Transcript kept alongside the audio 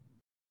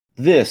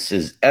This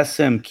is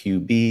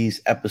SMQB's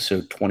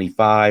episode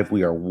 25.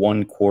 We are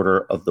one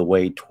quarter of the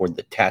way toward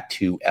the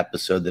tattoo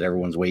episode that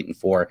everyone's waiting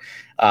for.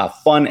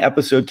 Fun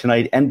episode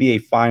tonight,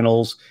 NBA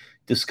Finals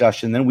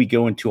discussion. Then we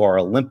go into our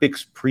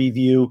Olympics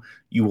preview.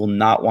 You will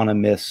not want to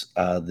miss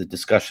the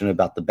discussion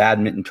about the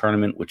badminton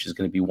tournament, which is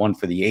going to be one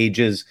for the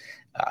ages.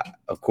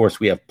 Of course,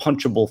 we have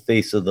Punchable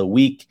Face of the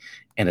Week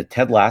and a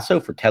Ted Lasso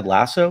for Ted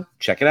Lasso.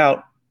 Check it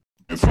out.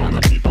 It's on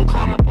the people,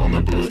 climb up on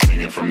the booth,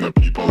 singing from the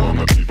people, on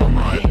the people,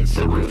 my hits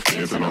the roof,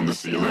 dancing on the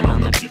ceiling,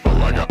 on the people,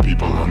 I got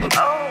people on the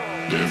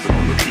dancing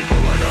on the people,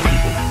 I got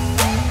people,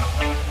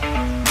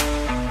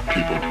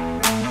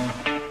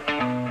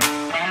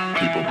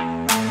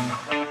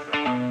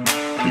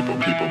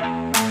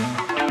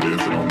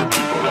 dancing on the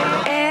people, I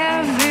got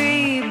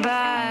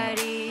everybody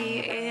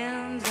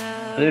in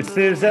the This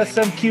is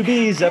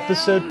SMQB's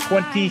episode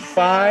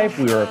 25.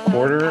 We are a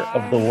quarter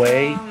of the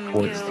way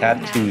towards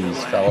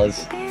tattoos,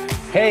 fellas.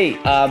 Hey,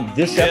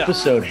 this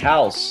episode,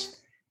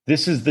 House,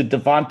 this is the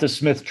Devonta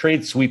Smith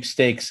trade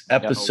sweepstakes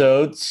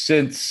episode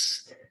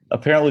since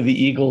apparently the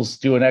Eagles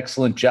do an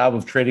excellent job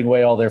of trading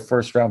away all their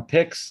first-round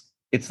picks.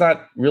 It's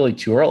not really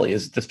too early,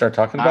 is it, to start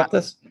talking about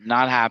this?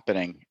 Not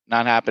happening.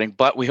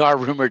 But we are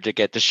rumored to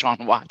get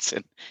Deshaun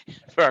Watson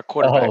for our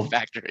quarterback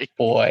factory.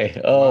 Boy.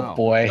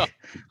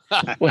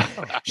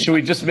 Should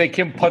we just make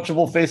him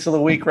punchable face of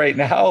the week right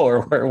now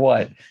or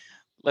what?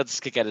 Let's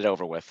get it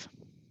over with.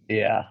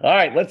 Yeah. All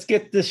right. Let's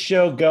get this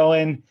show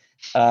going.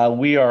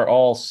 We are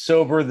all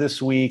sober this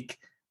week.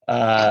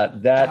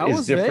 That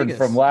is different Vegas?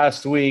 from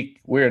last week.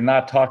 We're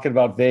not talking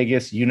about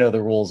Vegas. You know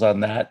the rules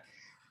on that.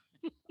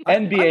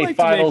 NBA I'd like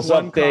Finals to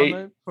make one update.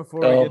 comment before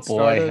we Oh get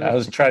boy. started. I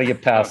was trying to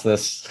get past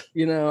this.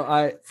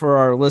 For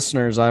our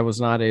listeners, I was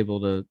not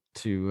able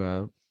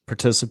to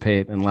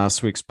participate in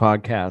last week's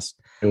podcast.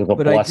 It was a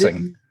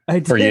blessing. I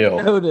did for you.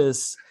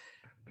 notice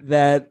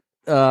that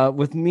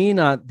with me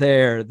not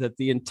there, that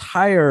the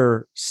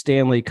entire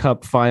Stanley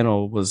Cup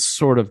final was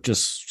sort of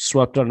just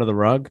swept under the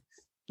rug.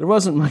 There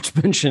wasn't much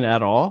mention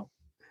at all.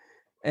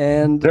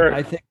 And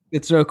I think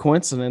it's no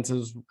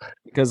coincidence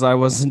because I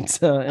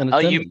wasn't in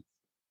attendance.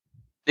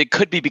 It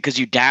could be because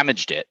you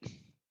damaged it.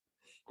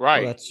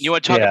 Right. Well, You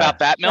want to talk about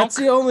that, Milk? That's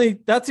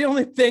the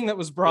only thing that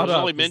was brought It was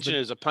up. only mentioned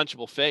as a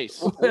punchable face.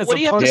 What do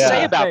you have to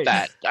say about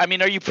that? I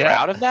mean, are you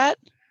proud of that?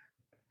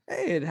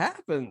 Hey, it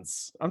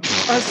happens. I'm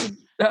surprised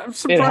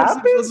it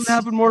doesn't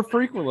happen more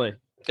frequently.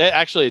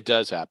 It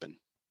does happen.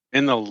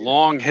 In the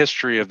long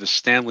history of the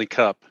Stanley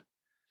Cup,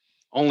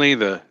 only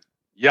the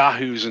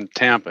Yahoos in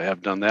Tampa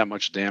have done that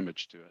much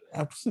damage to it.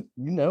 Absolutely.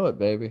 You know it,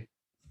 baby.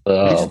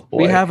 Oh,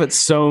 We boy. have it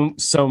so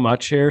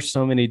much here,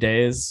 so many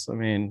days. I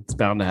mean, it's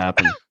bound to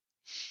happen.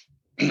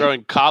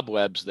 Throwing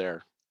cobwebs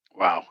there.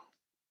 Wow.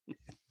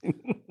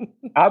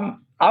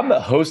 I'm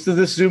the host of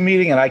this Zoom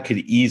meeting, and I could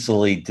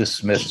easily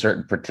dismiss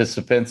certain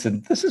participants.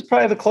 And this is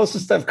probably the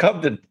closest I've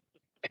come to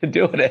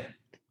doing it.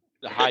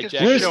 The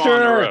hijack. Rooster. Show on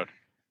the road.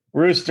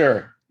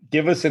 Rooster,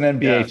 give us an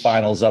NBA Yes.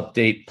 Finals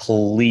update,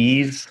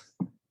 please.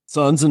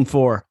 Suns in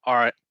 4. All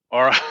right.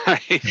 Or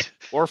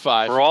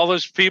 5. For all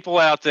those people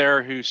out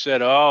there who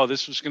said, oh,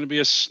 this was going to be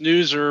a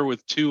snoozer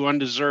with two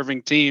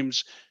undeserving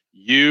teams,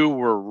 you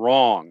were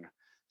wrong.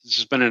 This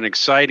has been an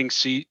exciting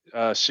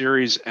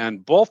series,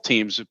 and both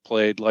teams have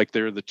played like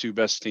they're the two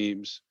best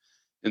teams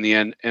in the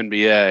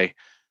NBA.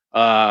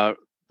 The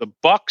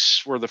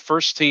Bucks were the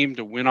first team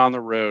to win on the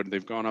road.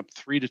 They've gone up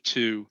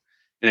 3-2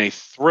 in a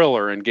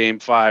thriller in Game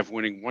 5,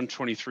 winning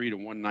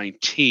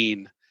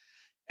 123-119.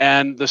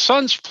 And the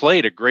Suns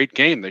played a great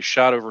game. They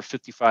shot over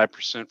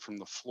 55% from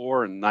the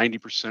floor and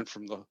 90%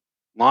 from the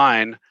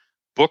line.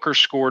 Booker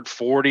scored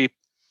 40.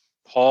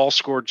 Paul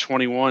scored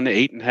 21.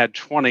 Ayton had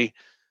 20.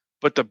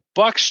 But the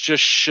Bucks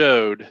just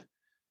showed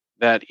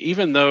that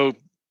even though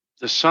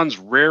the Suns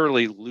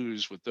rarely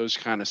lose with those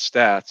kind of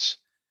stats,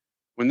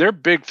 when their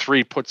big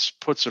three puts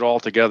it all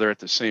together at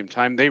the same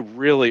time, they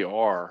really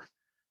are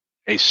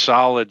a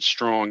solid,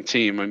 strong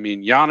team. I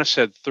mean, Giannis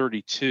had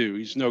 32.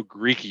 He's no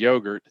Greek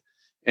yogurt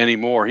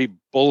anymore. He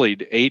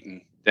bullied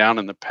Ayton down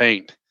in the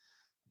paint.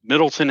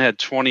 Middleton had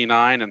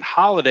 29 and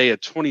Holiday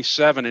had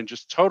 27 and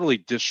just totally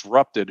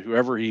disrupted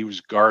whoever he was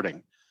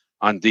guarding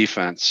on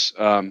defense.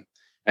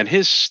 And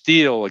his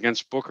steal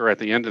against Booker at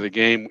the end of the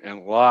game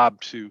and lob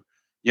to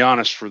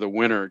Giannis for the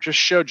winner just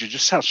showed you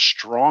just how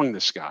strong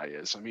this guy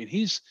is. I mean,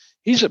 he's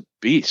a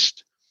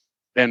beast.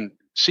 And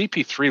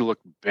CP3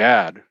 looked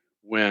bad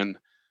when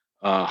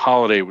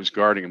Holiday was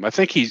guarding him. I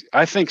think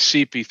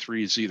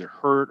CP3 is either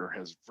hurt or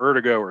has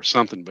vertigo or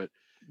something, but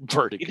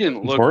he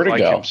didn't look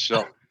like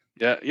himself.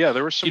 Yeah,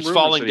 there was some He's rumors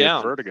falling that he had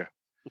down. vertigo.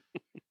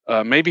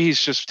 Maybe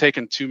he's just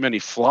taken too many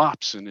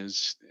flops and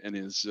his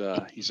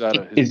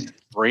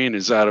brain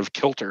is out of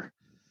kilter.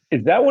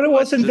 Is that what it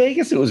was in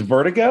Vegas? It was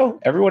vertigo?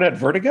 Everyone had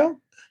vertigo?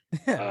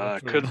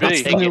 Could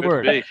That's be. the Could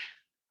word. be.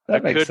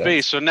 That makes Could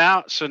be.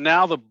 sense. So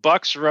now the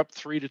Bucks are up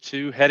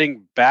 3-2,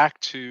 heading back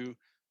to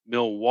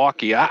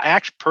Milwaukee. I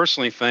actually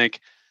personally think,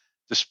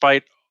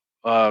 despite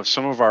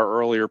some of our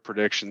earlier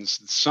predictions,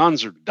 the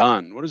Suns are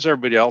done. What does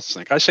everybody else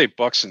think? I say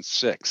Bucks in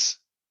 6.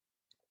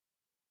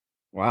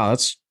 Wow,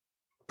 that's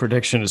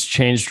prediction has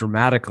changed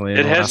dramatically in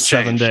It the has last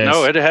 7 changed. days.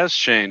 No, it has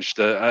changed.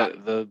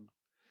 The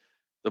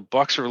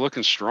Bucks are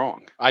looking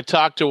strong. I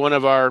talked to one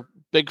of our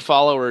big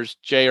followers,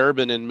 Jay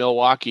Urban in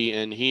Milwaukee,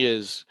 and he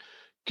is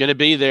going to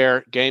be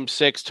there Game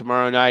 6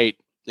 tomorrow night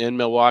in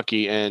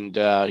Milwaukee, and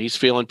he's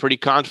feeling pretty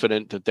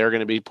confident that they're going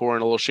to be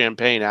pouring a little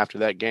champagne after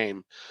that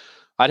game.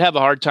 I'd have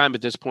a hard time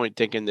at this point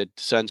thinking that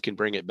the Suns can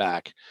bring it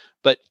back.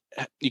 But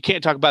you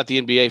can't talk about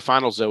the NBA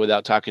Finals, though,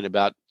 without talking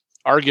about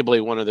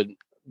arguably one of the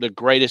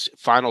greatest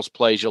finals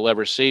plays you'll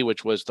ever see,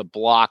 which was the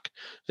block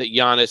that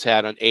Giannis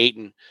had on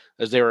Ayton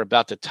as they were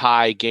about to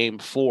tie Game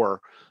 4.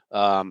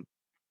 Talk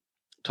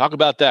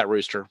about that,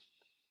 Rooster.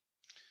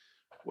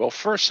 Well,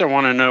 first I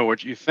want to know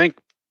what you think,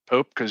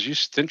 Pope, because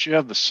didn't you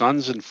have the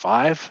Suns in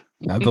 5?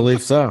 I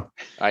believe so.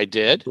 I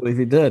did. I believe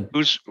he did.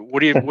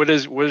 What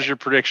is your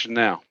prediction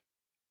now?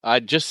 I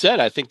just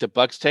said I think the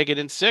Bucks take it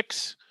in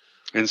 6.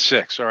 In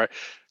 6, all right.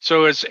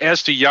 So as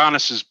to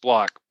Giannis's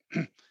block,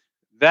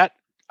 that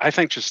I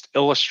think just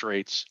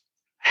illustrates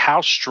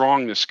how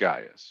strong this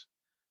guy is.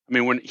 I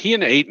mean, when he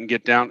and Ayton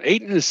get down,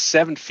 Ayton is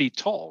 7 feet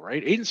tall,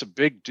 right? Ayton's a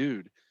big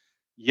dude.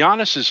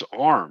 Giannis's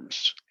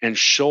arms and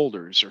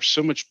shoulders are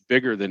so much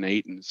bigger than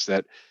Ayton's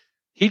that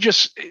he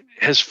just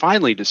has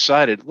finally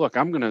decided, look,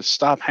 I'm going to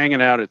stop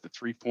hanging out at the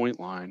 3-point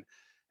line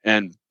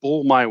and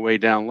bull my way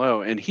down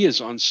low. And he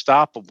is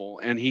unstoppable,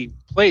 and he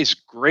plays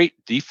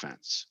great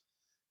defense.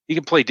 He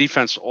can play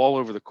defense all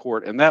over the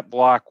court. And that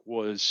block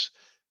was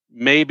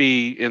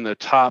maybe in the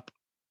top,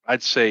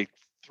 I'd say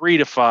 3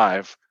 to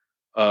 5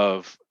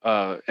 of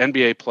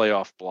NBA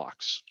playoff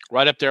blocks.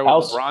 Right up there with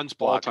House- LeBron's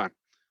All block. time.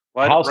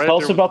 House,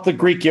 tell us about the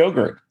Greek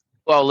yogurt.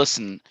 Well,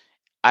 listen,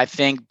 I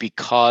think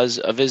because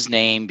of his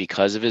name,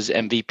 because of his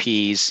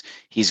MVPs,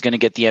 he's going to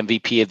get the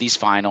MVP of these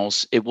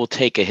finals. It will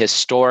take a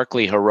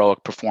historically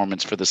heroic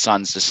performance for the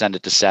Suns to send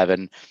it to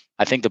 7.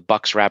 I think the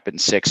Bucks wrap it in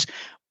 6.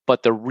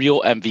 But the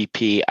real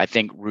MVP, I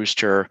think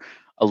Rooster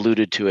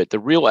alluded to it, the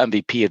real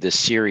MVP of this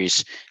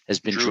series has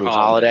been Drew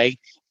Holiday,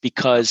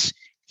 because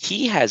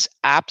he has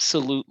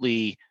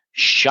absolutely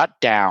shut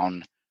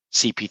down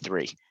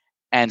CP3.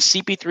 And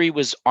CP3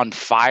 was on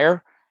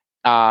fire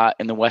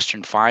in the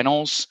Western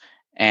Finals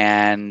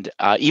and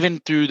even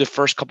through the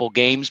first couple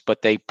games,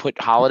 but they put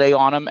Holiday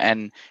on him.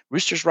 And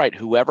Rooster's right.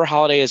 Whoever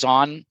Holiday is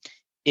on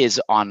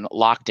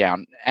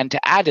lockdown. And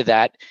to add to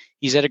that,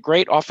 he's had a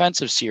great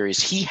offensive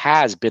series. He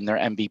has been their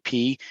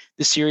MVP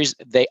this series.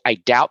 I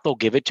doubt they'll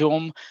give it to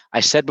him. I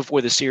said before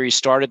the series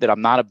started that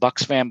I'm not a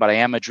Bucks fan, but I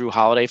am a Drew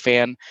Holiday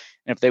fan.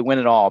 And if they win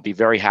it all, I'll be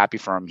very happy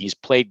for him. He's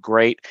played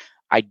great.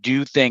 I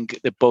do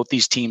think that both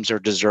these teams are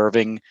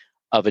deserving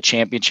of a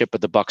championship,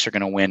 but the Bucks are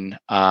going to win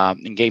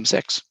in Game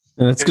 6.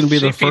 And it's going to be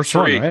the first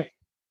one, right?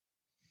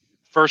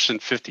 First in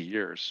 50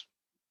 years.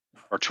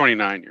 Or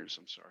 29 years,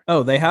 I'm sorry.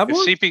 Oh, they have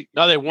one?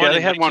 No, they won. Yeah, they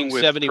in had one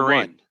with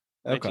 1971.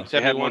 Okay.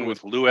 They had one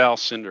with Lou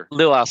Alcindor.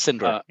 Lou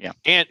Alcindor, yeah.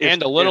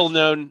 And a little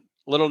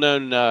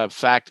known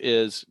fact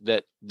is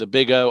that the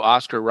Big O,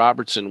 Oscar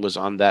Robertson, was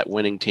on that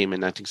winning team in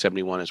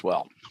 1971 as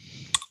well.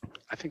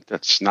 I think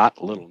that's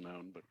not little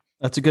known, but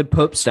That's a good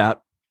Pope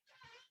stat.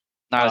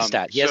 Not a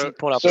stat. He hasn't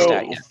pulled up So a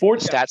stat yet. The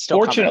stat's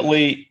still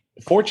coming.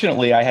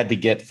 fortunately, I had to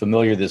get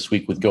familiar this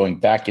week with going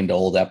back into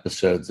old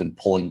episodes and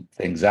pulling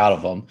things out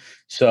of them.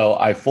 So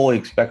I fully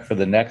expect for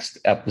the next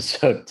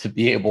episode to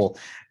be able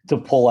to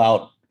pull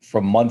out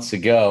from months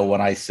ago when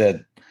I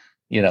said,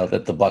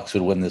 that the Bucks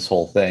would win this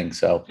whole thing.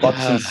 So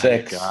Bucks in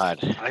 6. God.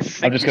 I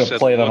think I'm just you going to said,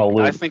 play it on a look,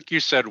 loop. I think you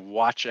said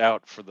watch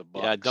out for the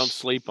Bucks. Yeah, don't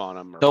sleep on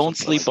them. Don't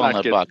sleep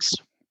on the Bucks.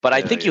 But I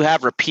Yeah, think you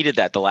have repeated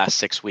that the last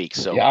 6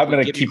 weeks. So Yeah, I'm going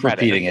to give you keep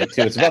credit. repeating it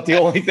too. It's about the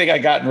only thing I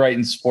gotten right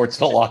in sports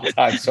in a long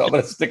time, so I'm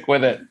going to stick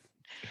with it.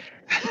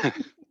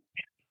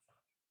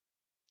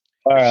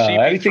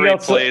 Anything CP3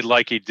 else? played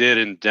like he did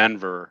in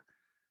Denver.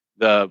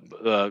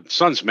 The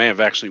Suns may have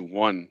actually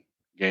won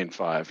Game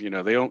 5.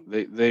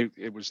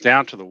 It was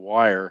down to the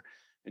wire,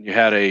 and you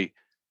had a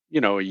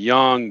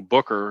young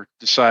Booker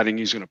deciding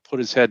he's going to put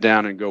his head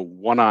down and go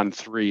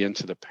 1-on-3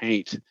 into the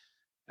paint,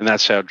 and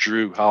that's how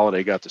Drew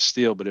Holiday got the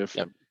steal. But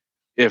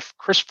if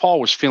Chris Paul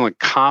was feeling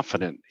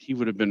confident, he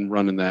would have been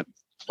running that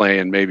play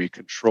and maybe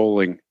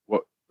controlling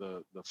what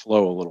the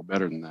flow a little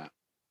better than that.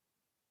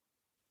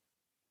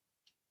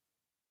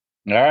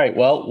 All right.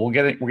 Well, we're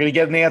going to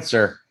get an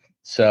answer.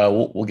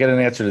 So we'll get an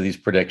answer to these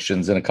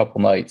predictions in a couple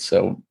nights.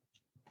 So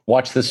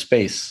watch this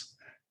space,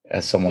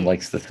 as someone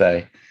likes to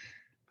say.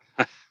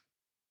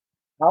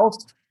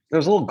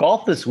 There's a little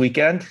golf this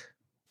weekend,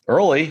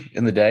 early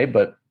in the day,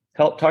 but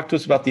talk to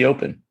us about the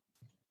Open.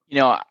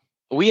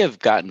 We have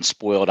gotten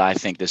spoiled, I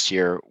think, this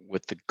year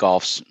with the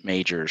golf's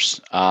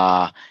majors.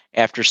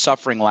 After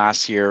suffering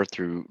last year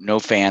through no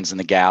fans in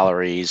the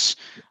galleries,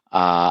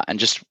 and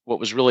just what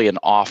was really an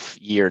off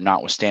year,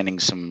 notwithstanding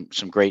some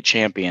great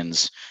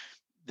champions,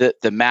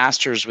 the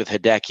Masters with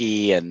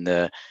Hideki and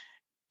the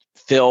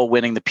Phil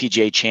winning the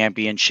PGA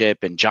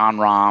Championship and John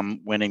Rahm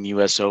winning the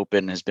U.S.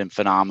 Open has been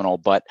phenomenal.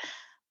 But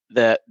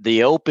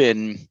the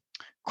Open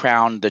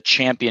crowned the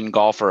champion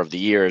golfer of the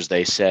year, as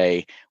they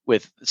say,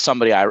 with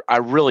somebody I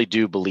really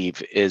do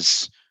believe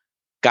is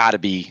got to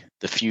be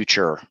the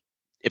future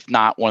if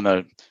not one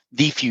of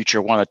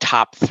one of the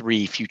top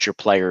 3 future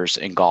players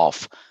in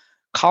golf.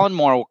 Colin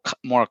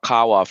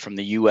Morikawa from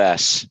the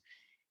U.S.,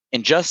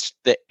 in just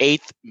the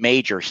 8th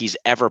major he's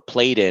ever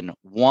played in,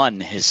 won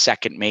his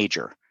 2nd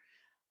major.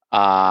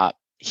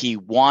 He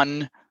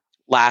won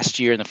last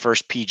year in the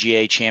first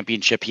PGA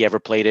championship he ever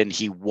played in.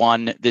 He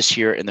won this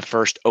year in the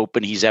first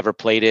Open he's ever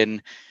played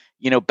in.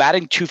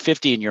 Batting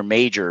 .250 in your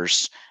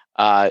majors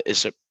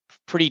is a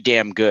pretty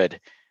damn good.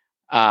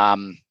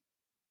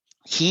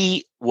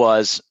 He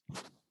was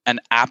an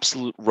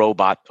absolute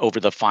robot over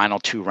the final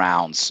 2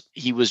 rounds.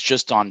 He was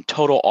just on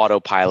total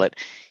autopilot.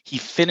 He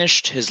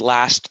finished his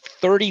last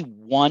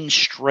 31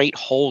 straight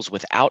holes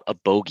without a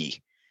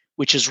bogey,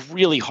 which is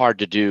really hard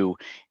to do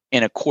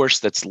in a course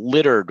that's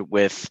littered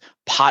with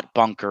pot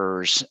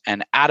bunkers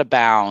and out of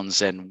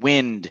bounds and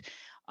wind.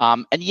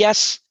 And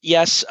yes,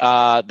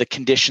 the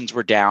conditions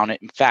were down.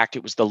 In fact,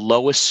 it was the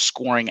lowest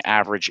scoring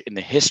average in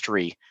the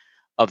history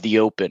of the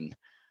Open.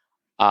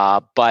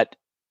 But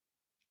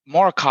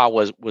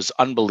Morikawa was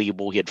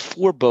unbelievable. He had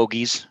 4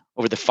 bogeys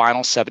over the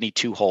final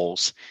 72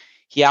 holes.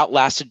 He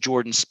outlasted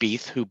Jordan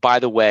Spieth, who, by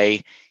the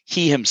way,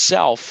 he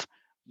himself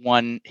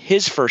won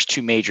his first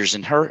 2 majors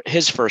in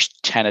his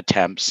first 10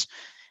 attempts,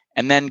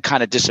 and then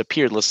kind of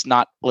disappeared.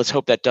 Let's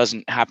hope that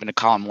doesn't happen to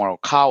Colin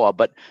Morikawa.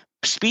 But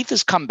Spieth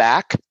has come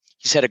back.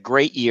 He's had a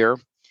great year.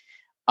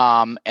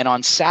 And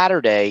on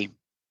Saturday,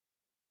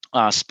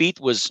 Spieth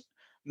was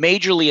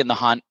majorly in the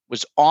hunt,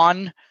 was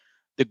on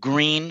the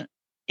green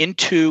in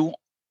 2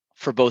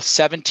 for both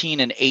 17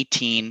 and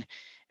 18,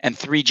 and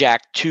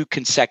 3-jacked 2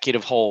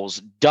 consecutive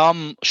holes.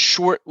 Dumb,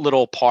 short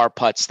little par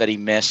putts that he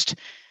missed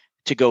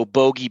to go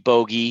bogey.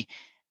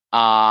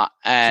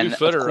 And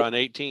 2-footer on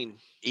 18.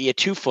 Yeah,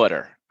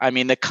 2-footer. I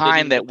mean, the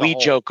kind that we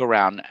joke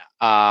around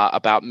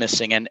about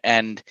missing.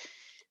 And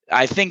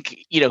I think,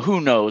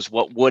 who knows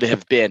what would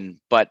have been,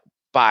 but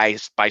by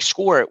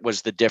score, it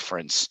was the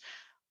difference.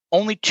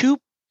 Only 2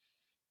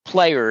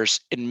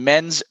 players in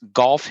men's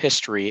golf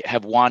history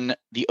have won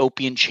the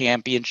Open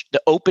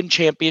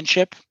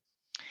Championship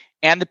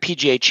and the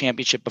PGA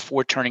Championship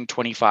before turning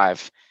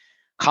 25.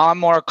 Colin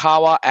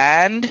Morikawa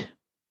and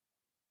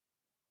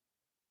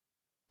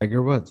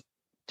Tiger Woods.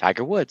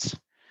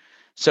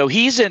 So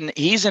he's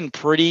in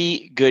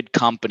pretty good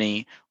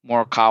company,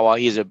 Morikawa.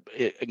 He's an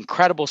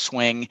incredible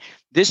swing.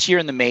 This year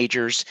in the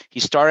majors, he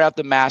started out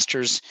the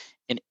Masters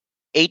in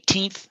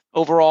 18th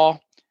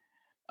overall,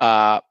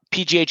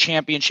 PGA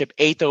Championship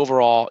 8th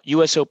overall,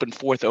 US Open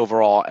 4th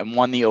overall, and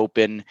won the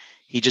Open.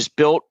 He just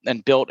built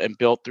and built and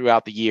built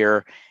throughout the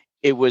year.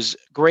 It was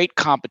great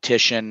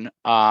competition.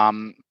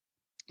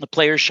 The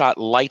players shot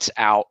lights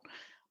out.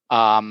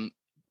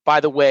 By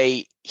the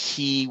way,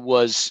 he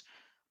was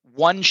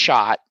 1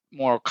 shot,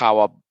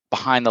 Morikawa,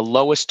 behind the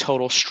lowest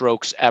total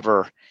strokes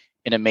ever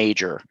in a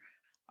major.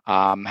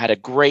 Had a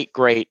great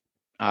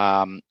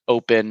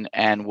Open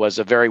and was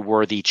a very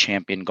worthy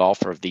champion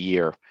golfer of the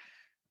year.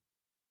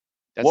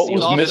 What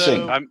was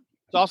missing?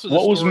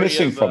 What was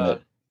missing from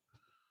it?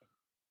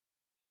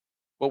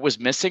 What was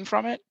missing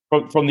from it?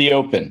 From the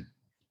Open?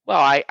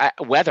 Well,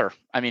 weather.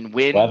 I mean,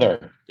 wind.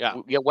 Weather. Yeah,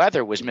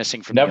 weather was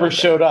missing from. Never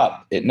showed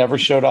up. It never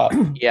showed up.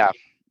 Yeah.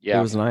 It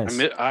was nice.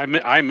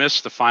 I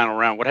missed the final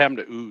round. What happened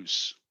to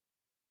Ooze?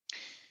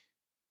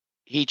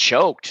 He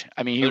choked.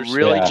 I mean,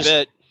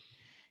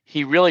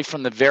 he really,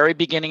 from the very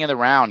beginning of the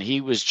round,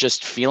 he was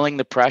just feeling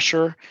the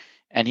pressure,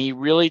 and he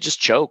really just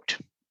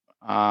choked.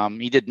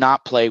 He did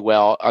not play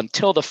well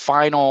until the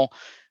final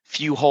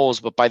few holes,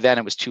 but by then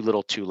it was too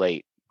little, too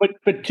late.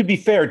 But to be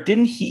fair,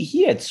 didn't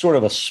he had sort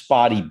of a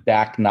spotty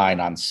back 9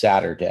 on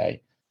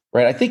Saturday,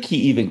 right? I think he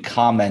even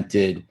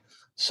commented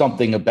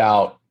something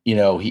about,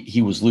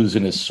 he was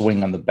losing his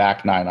swing on the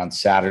back 9 on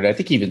Saturday. I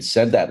think he even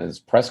said that in his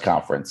press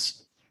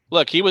conference.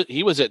 Look, he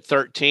was at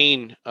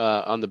 13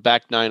 on the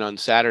back 9 on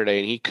Saturday,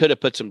 and he could have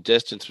put some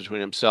distance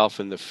between himself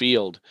and the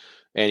field,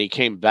 and he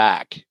came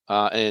back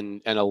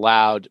and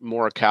allowed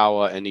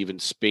Morikawa and even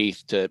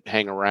Spieth to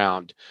hang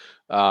around.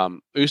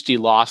 Usti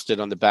lost it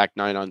on the back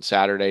 9 on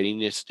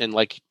Saturday, and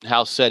like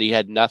Hal said, he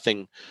had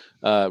nothing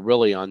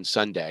really on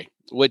Sunday,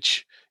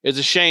 which is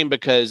a shame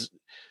because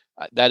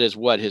that is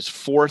his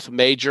 4th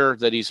major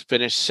that he's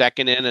finished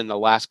second in the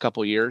last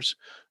couple years.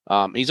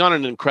 He's on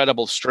an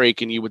incredible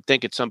streak, and you would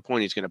think at some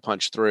point he's going to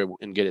punch through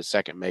and get his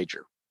 2nd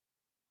major.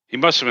 He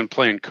must have been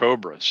playing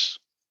Cobras.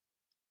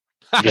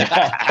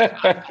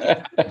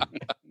 Yeah.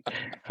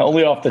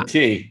 Only off the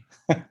tee.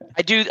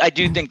 I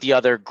do think the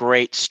other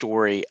great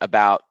story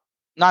about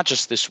not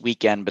just this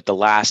weekend, but the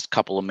last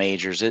couple of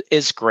majors, it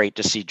is great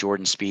to see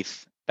Jordan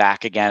Spieth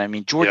back again. I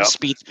mean, Jordan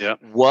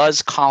Spieth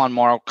was Colin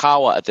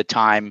Morikawa at the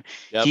time.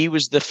 Yep. He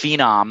was the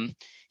phenom.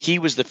 He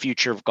was the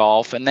future of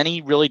golf, and then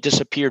he really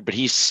disappeared. But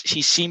he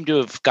seemed to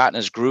have gotten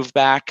his groove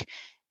back,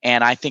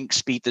 and I think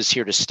Spieth is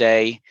here to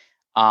stay.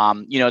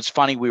 It's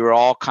funny, we were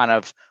all kind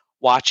of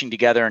watching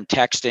together and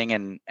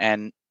texting,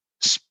 and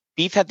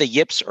Spieth had the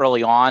yips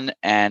early on,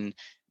 and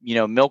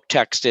Milk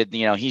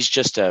texted, he's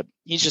just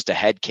a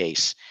head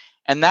case,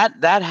 and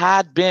that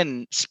had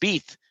been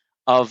Spieth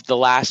of the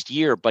last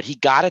year, but he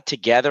got it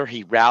together.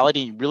 He rallied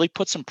and he really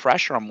put some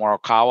pressure on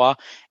Morikawa.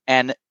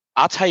 And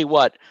I'll tell you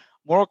what,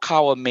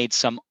 Morikawa made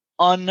some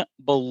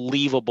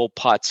unbelievable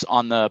putts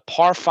on the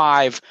par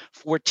 5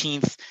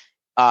 14th.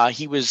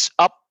 He was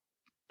up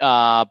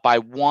by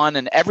one,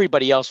 and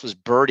everybody else was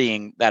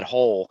birdieing that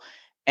hole.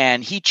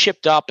 And he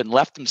chipped up and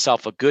left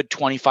himself a good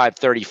 25,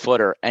 30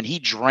 footer, and he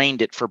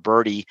drained it for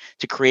birdie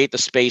to create the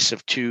space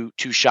of two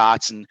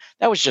shots. And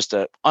that was just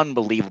an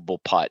unbelievable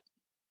putt.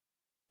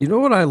 You know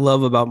what I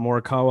love about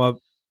Morikawa,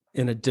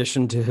 in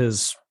addition to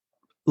his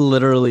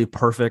literally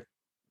perfect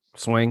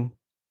swing?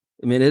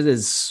 I mean, it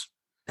is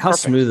how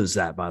Perfect. smooth is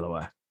that, by the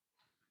way?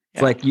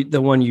 It's Yeah. like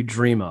the one you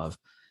dream of.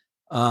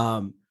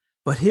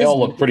 But his They all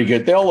look pretty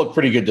good. They all look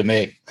pretty good to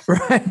me.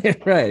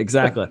 right,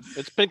 exactly.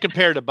 It's been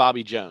compared to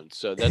Bobby Jones,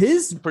 so that's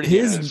his pretty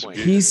good his swing.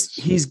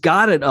 he's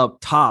got it up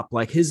top.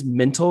 Like his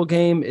mental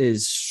game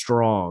is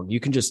strong.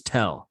 You can just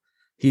tell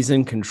he's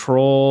in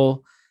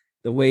control.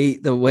 The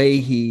way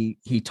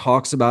he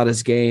talks about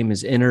his game,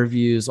 his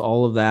interviews,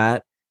 all of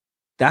that.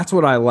 That's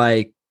what I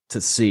like to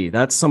see.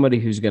 That's somebody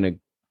who's going to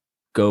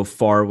go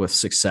far with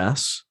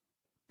success.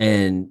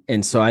 And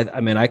so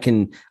I mean,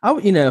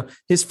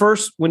 his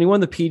first, when he won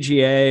the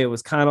PGA, it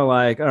was kind of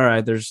like, all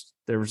right,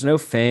 there was no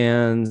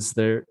fans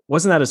there.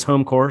 Wasn't that his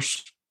home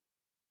course?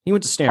 He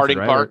went to Stanford, Harding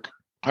right? Park.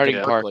 Harding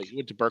Yeah, Park. Berkeley. He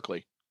went to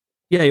Berkeley.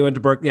 Yeah, he went to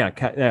Berkeley.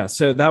 Yeah.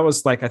 So that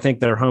was like, I think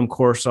their home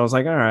course. So I was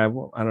like, all right,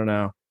 well, I don't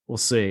know. We'll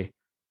see.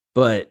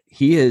 But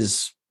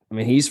he's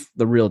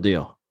the real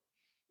deal.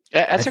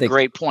 That's I a think-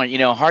 great point.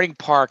 Harding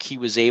Park, he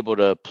was able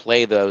to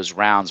play those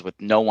rounds with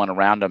no one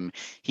around him.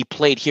 He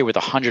played here with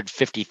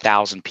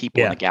 150,000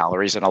 people in Yeah. the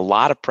galleries and a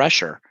lot of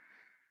pressure.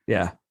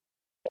 Yeah.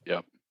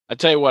 I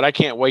tell you what, I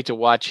can't wait to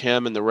watch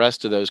him and the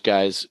rest of those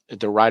guys at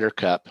the Ryder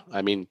Cup.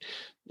 I mean,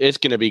 it's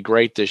going to be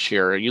great this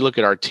year. You look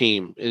at our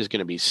team; it is going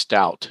to be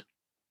stout.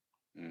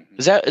 Mhm.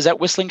 Is that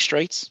Whistling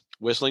Straits?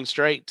 Whistling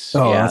Straits.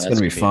 Oh, Yeah, that's going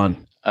to be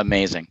fun.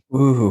 Amazing.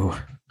 Ooh.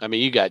 I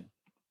mean, you got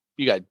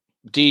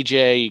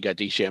DJ, you got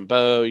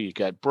DeChambeau, you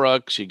got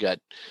Brooks, you got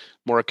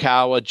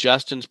Morikawa.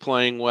 Justin's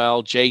playing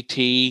well.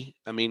 JT.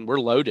 I mean, we're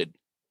loaded,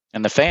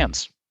 And the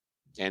fans.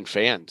 and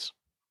fans.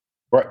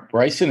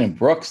 Bryson and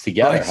Brooks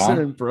together, Bryson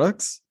huh? and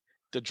Brooks.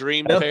 The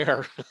dream Yep.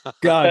 pair.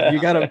 God,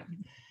 you got to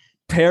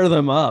pair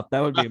them up.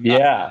 That would be amazing.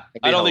 Yeah.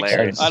 I don't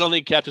hilarious.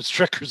 think Captain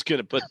Stricker's going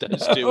to put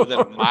those two within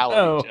a mile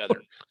of each No.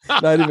 other.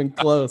 Not even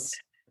close.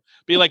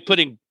 Be like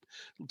putting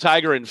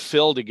Tiger and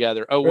Phil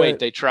together. Oh wait, Right.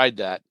 they tried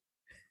that.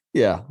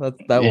 Yeah, that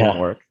Yeah. won't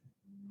work.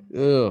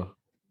 Ugh.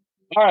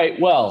 All right.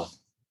 Well,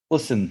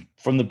 listen,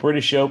 from the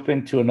British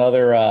Open to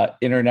another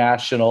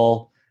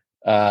international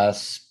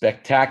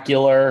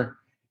spectacular.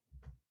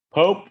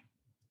 Pope,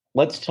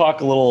 let's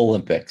talk a little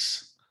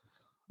Olympics.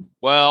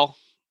 Well,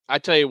 I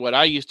tell you what,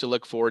 I used to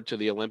look forward to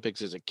the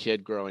Olympics as a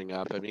kid growing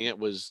up. I mean, it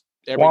was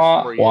every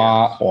Wah, 4 years.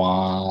 wah,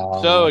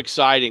 wah. So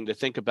exciting to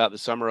think about the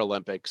Summer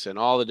Olympics and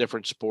all the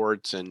different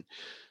sports and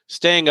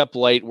staying up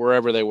late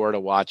wherever they were to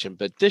watch them.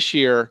 But this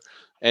year,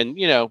 and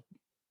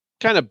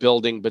kind of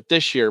building, but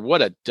this year,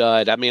 what a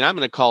dud. I mean, I'm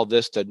going to call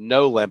this the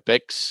No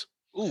Olympics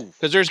Ooh.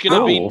 because there's going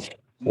to be Oh,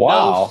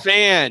 wow. no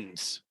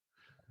fans.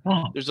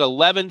 Oh. There's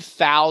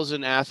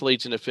 11,000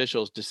 athletes and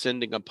officials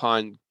descending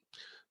upon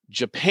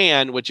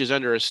Japan, which is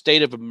under a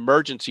state of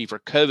emergency for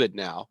COVID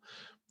now.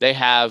 They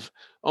have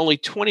only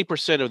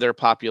 20% of their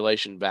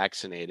population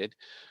vaccinated.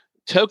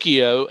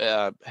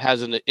 Tokyo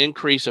has an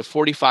increase of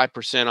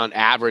 45% on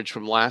average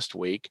from last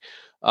week.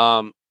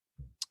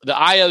 The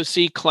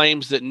IOC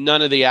claims that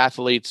none of the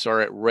athletes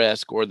are at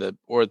risk, or the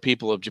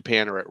people of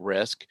Japan are at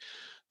risk,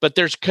 but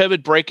there's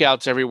COVID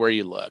breakouts everywhere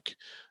you look.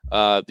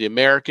 The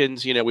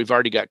Americans, we've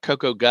already got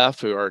Coco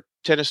Gauff, who our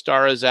tennis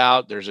star, is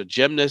out. There's a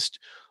gymnast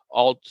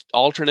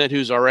alternate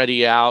who's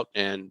already out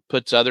and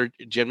puts other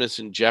gymnasts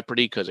in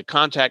jeopardy because of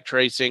contact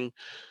tracing.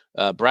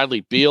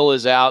 Bradley Beal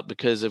is out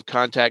because of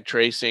contact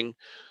tracing.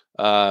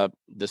 The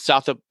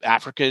South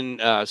African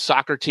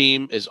soccer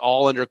team is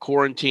all under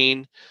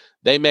quarantine.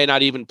 They may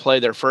not even play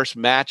their first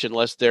match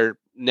unless they're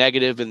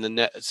negative in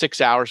the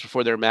 6 hours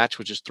before their match,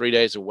 which is 3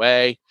 days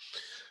away.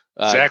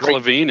 Zach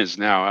Levine is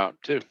now out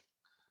too.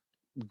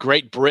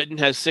 Great Britain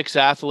has 6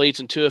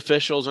 athletes and 2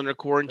 officials under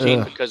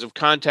quarantine Ugh. because of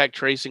contact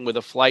tracing with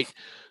a flight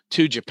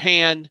to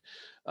Japan.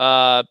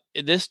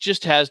 This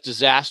just has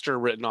disaster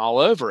written all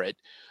over it.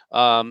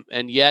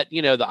 And yet,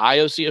 the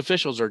IOC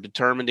officials are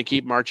determined to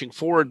keep marching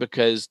forward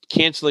because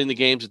canceling the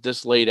games at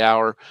this late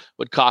hour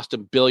would cost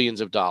them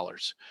billions of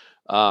dollars.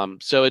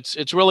 So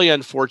it's really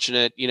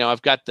unfortunate.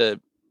 I've got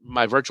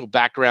my virtual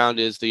background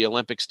is the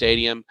Olympic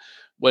Stadium,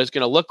 what it's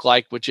going to look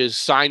like, which is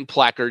sign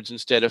placards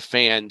instead of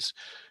fans.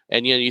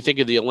 And, you think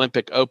of the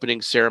Olympic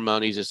opening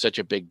ceremonies as such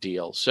a big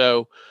deal.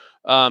 So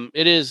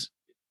it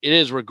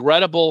is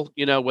regrettable,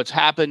 what's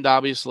happened.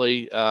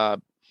 Obviously,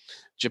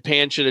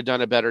 Japan should have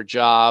done a better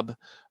job.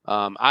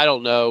 I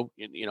don't know,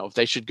 if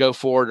they should go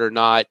forward or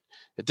not.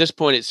 At this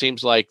point, it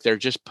seems like they're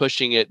just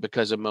pushing it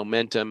because of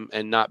momentum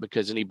and not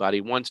because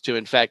anybody wants to.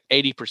 In fact,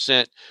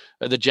 80%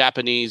 of the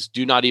Japanese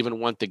do not even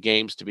want the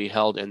games to be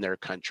held in their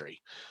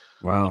country.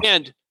 Wow.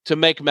 And to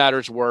make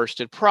matters worse,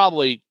 and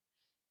probably,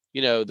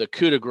 the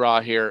coup de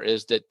grace here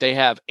is that they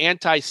have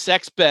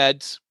anti-sex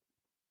beds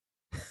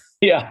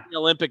Yeah. in the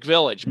Olympic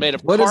Village made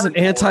of What is an cardboard.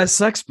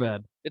 anti-sex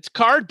bed? It's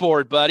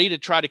cardboard, buddy, to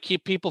try to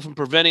keep people from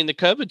preventing the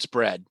COVID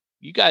spread.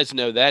 You guys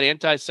know that,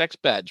 anti-sex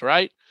beds,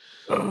 right?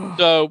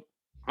 So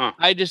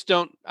I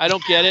don't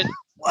get it.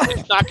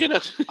 It's not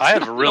gonna. I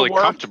have a really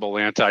work. comfortable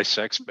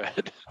anti-sex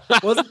bed.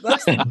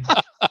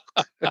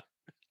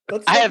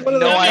 I have no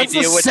That's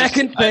idea the what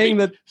second thing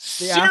that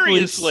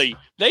Seriously,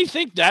 they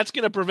think that's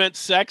going to prevent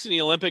sex in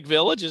the Olympic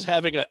Village is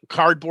having a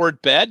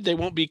cardboard bed. They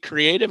won't be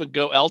creative and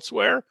go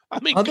elsewhere. I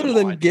mean, other come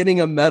than on.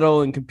 getting a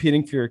medal and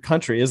competing for your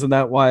country, isn't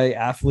that why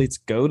athletes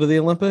go to the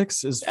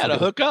Olympics? Is Had to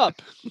hook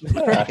up.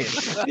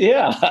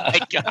 Yeah. my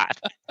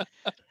God.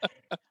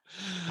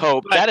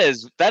 Hope that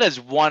is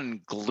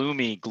one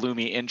gloomy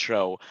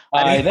intro.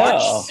 I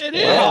know. It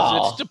is.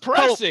 Wow. It's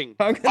depressing.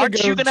 I'm gonna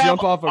Aren't go you gonna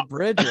jump have- off a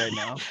bridge right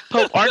now.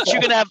 Pope, aren't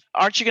you gonna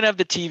have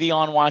the TV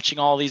on watching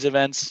all these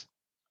events?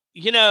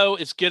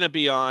 It's going to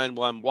be on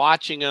while I'm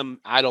watching them.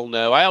 I don't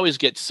know. I always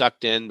get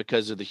sucked in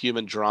because of the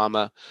human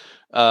drama.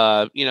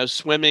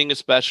 Swimming,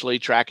 especially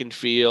track and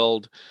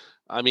field.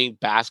 I mean,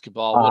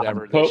 basketball,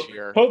 whatever this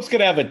year. Pope's going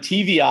to have a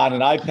TV on,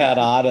 an iPad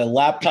on, a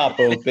laptop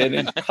open,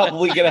 and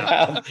probably going to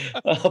have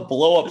a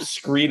blow-up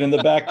screen in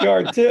the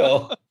backyard,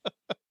 too.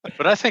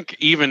 But I think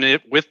even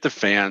with the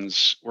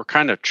fans, we're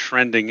kind of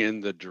trending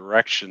in the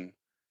direction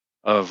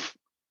of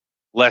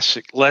less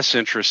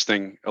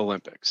interesting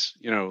Olympics.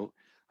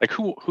 Like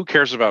who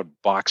cares about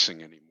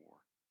boxing anymore?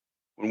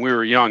 When we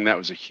were young, that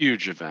was a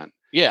huge event.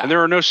 Yeah. And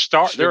there are no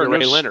stars. There are Sugar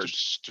no Ray Leonard.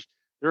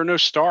 there are no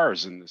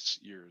stars in this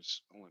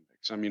year's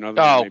Olympics. I mean, other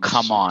Oh, than maybe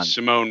come on.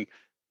 Simone.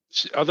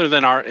 Other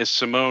than is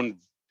Simone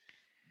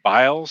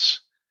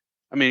Biles.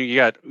 I mean, you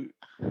got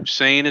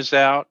Hussein is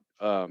out.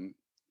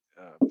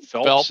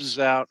 Phelps is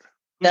out.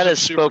 That Who's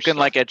is a spoken superstar?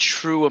 like a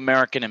true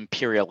American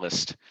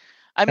imperialist.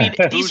 I mean,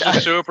 Who's these. a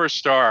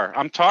superstar?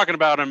 I'm talking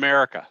about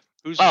America.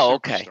 Who's a Oh, superstar?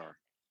 okay.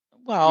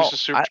 Well, Who's a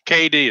super?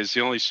 KD is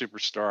the only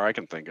superstar I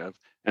can think of,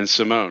 and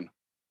Simone.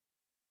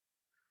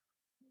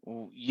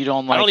 you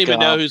don't like. I don't even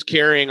know who's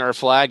carrying our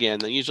flag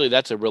in. And usually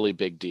that's a really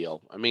big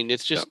deal. I mean,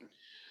 it's just,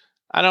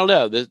 I don't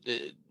know.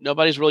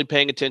 Nobody's really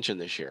paying attention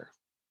this year.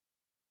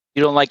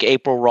 You don't like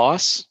April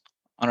Ross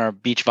on our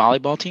beach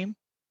volleyball team?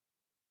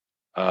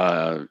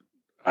 I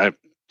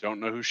don't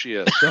know who she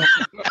is.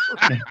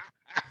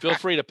 Feel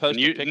free to post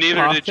a picture.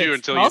 Neither did you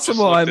until you just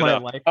Possible I looked it might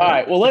up. like All her.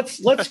 right, well, let's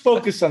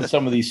focus on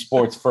some of these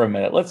sports for a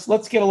minute. Let's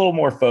get a little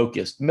more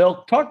focused.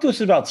 Milk, talk to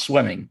us about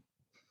swimming.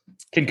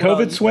 Can COVID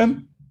Well,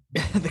 swim?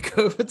 The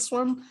COVID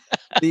swim.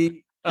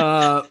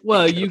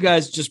 You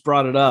guys just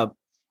brought it up.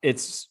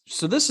 This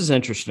is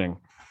interesting.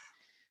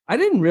 I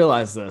didn't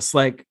realize this.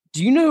 Like,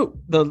 do you know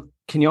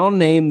can y'all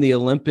name the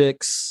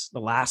Olympics the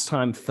last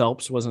time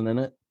Phelps wasn't in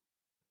it?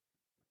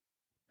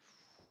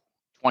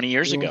 20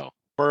 years ago.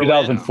 Berlin,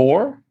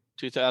 2004?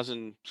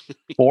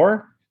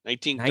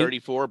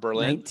 1934,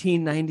 Berlin.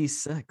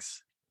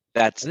 1996.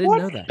 That's I didn't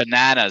know that.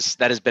 bananas.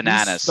 That is He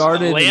bananas.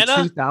 started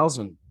Atlanta? in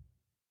 2000.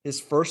 His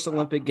first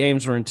Olympic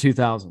Games were in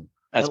 2000.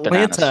 That's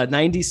Atlanta, bananas.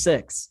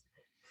 96.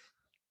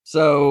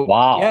 So,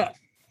 Wow. yeah,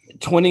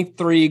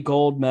 23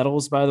 gold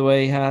medals, by the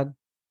way, he had.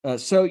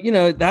 That's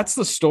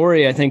the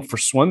story, I think, for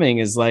swimming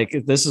is like,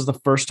 this is the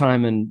first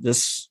time in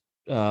this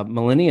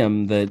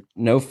millennium that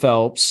no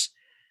Phelps,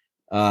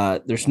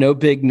 there's no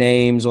big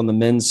names on the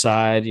men's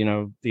side.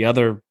 The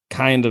other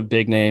kind of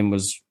big name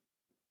was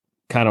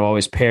kind of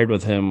always paired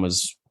with him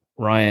was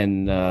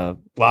Ryan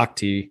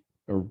Lochte.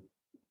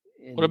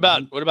 What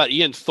about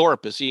Ian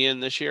Thorpe? Is he in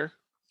this year?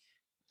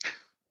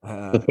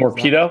 The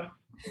torpedo?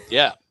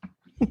 Yeah.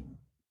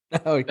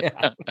 Oh,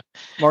 yeah.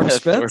 Mark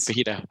Spitz.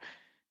 Torpedo.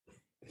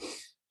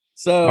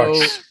 So Mark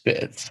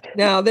Spitz.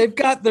 now they've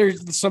got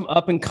some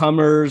up and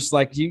comers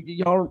like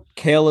y'all.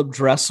 Caleb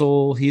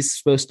Dressel, he's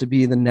supposed to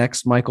be the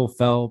next Michael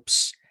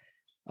Phelps.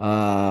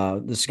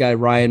 This guy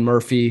Ryan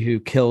Murphy, who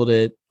killed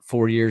it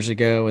 4 years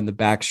ago in the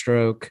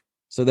backstroke.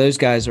 So those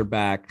guys are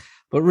back.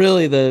 But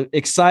really, the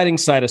exciting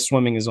side of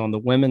swimming is on the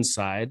women's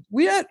side.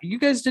 You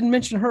guys didn't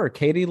mention her,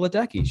 Katie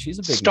Ledecky. She's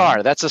a big Star.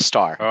 name. That's a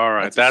star. All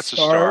right, That's a that's a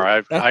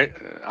star.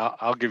 star.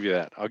 I'll give you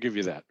that. I'll give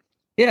you that.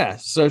 Yeah,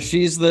 so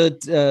she's the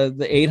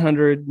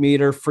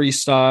 800-meter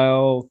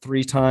freestyle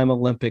 3-time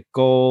Olympic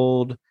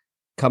gold,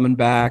 coming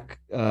back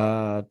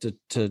and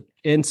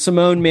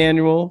Simone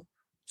Manuel,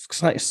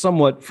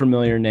 somewhat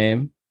familiar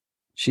name.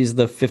 She's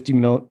the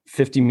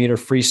 50-meter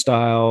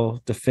freestyle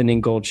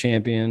defending gold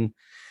champion.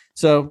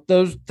 So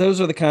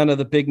those are the kind of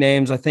the big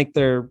names. I think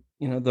they're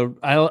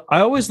I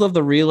always love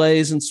the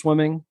relays in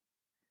swimming.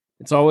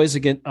 It's always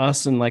against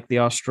us and like the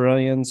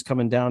Australians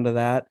coming down to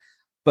that.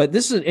 But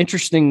this is an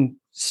interesting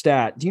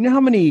stat. Do you know how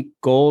many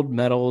gold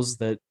medals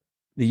that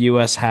the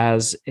U.S.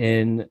 has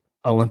in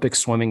Olympic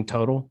swimming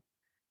total?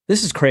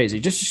 This is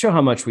crazy. Just to show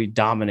how much we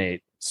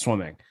dominate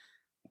swimming.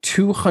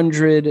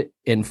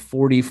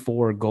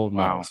 244 gold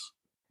medals.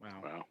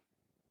 Wow.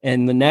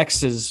 And the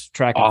next is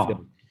track and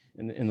field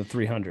in the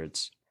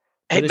 300s.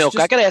 Hey, But it's Milk, I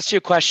just- got to ask you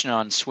a question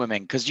on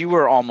swimming because you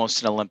were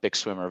almost an Olympic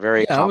swimmer,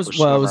 very Yeah, I was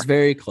accomplished swimmer.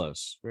 very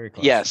close. Very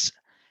close. Yes.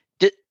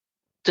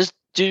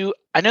 Do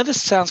I know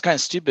this sounds kind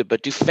of stupid,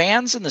 but do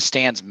fans in the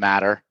stands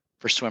matter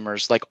for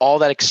swimmers? Like all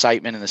that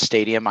excitement in the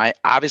stadium. I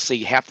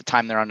obviously half the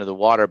time they're under the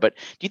water, but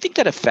do you think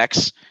that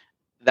affects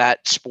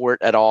that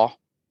sport at all?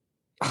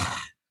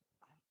 I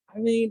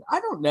mean,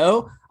 I don't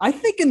know. I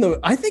think in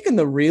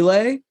the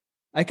relay,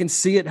 I can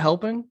see it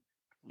helping.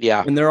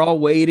 Yeah. And they're all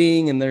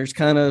waiting and there's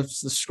kind of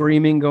the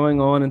screaming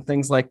going on and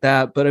things like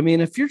that. But I mean,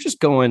 if you're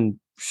just going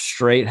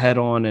straight head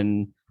on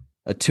in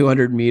a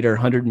 200-meter,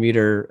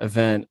 100-meter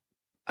event,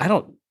 I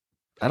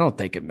don't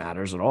think it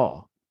matters at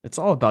all. It's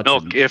all about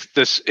Milk, if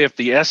the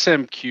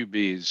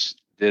SMQBs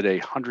did a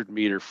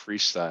 100-meter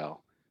freestyle,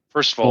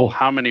 first of all,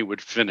 how many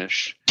would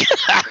finish,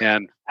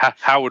 and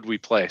how would we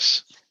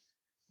place?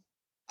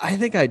 I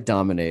think I'd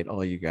dominate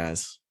all you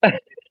guys.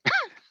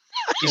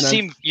 You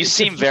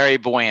seem very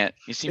buoyant.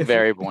 You seem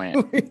very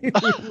buoyant.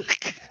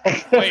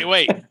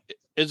 Wait.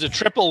 Is the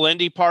triple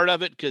Lindy part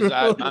of it? Because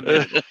I'm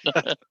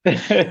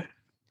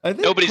I think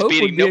Nobody's Pope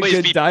beating- would be a nobody's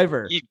good beat-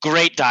 diver.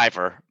 Great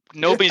diver.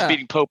 Nobody's Yeah.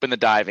 beating Pope in the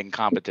diving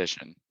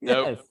competition.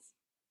 Nope.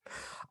 Yes.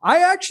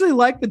 I actually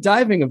like the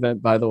diving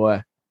event, by the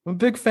way. I'm a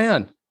big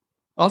fan.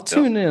 I'll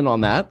tune in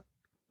on that.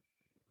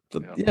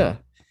 But, yeah.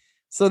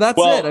 So that's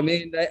it. I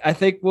mean, I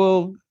think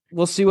we'll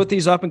see what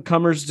these up and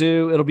comers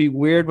do. It'll be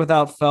weird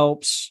without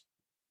Phelps.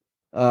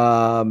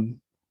 I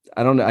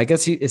don't know. I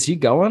guess is he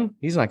going?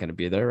 He's not going to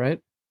be there,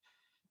 right?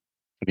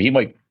 He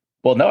might.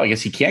 Well, no, I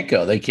guess he can't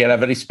go. They can't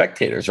have any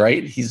spectators,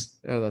 right?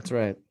 Oh, that's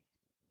right.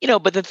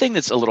 But the thing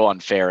that's a little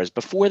unfair is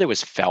before there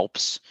was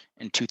Phelps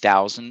in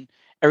 2000,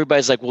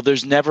 everybody's like, well,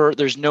 there's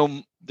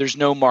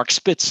no Mark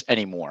Spitz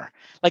anymore.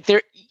 Like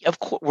of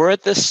course, we're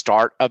at the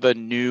start of a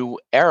new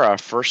era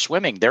for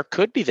swimming. There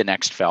could be the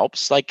next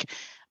Phelps. Like,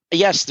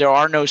 yes, there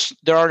are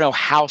no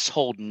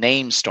household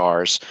name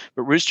stars,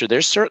 but Rooster,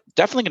 there's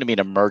definitely going to be an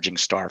emerging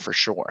star for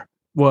sure.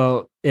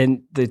 Well,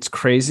 and it's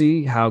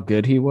crazy how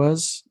good he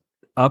was.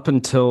 Up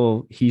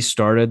until he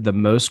started, the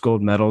most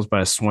gold medals by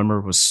a swimmer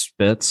was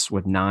Spitz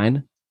with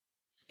 9.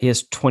 He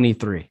has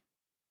 23.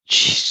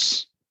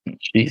 Jeez.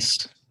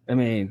 I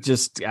mean,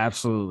 just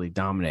absolutely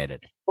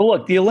dominated. Well,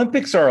 look, the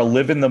Olympics are a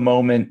live in the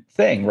moment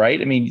thing,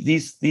 right? I mean,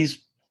 these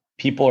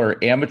people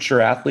are amateur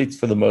athletes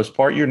for the most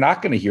part. You're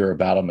not going to hear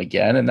about them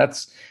again, and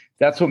that's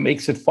what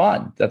makes it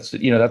fun. That's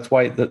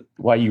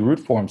why you root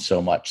for them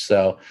so much.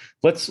 So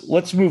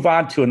let's move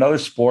on to another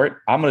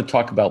sport. I'm going to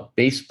talk about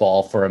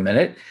baseball for a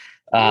minute.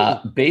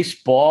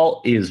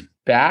 Baseball is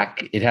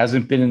back. It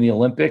hasn't been in the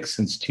Olympics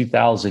since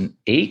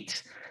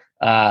 2008.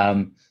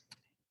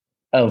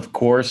 Of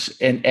course.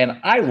 And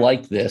I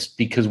like this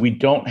because we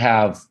don't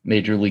have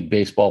Major League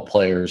Baseball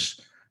players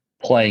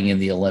playing in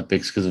the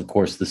Olympics because, of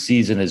course, the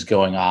season is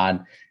going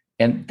on.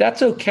 And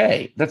that's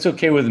okay. That's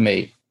okay with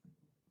me.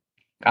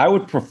 I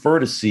would prefer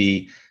to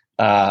see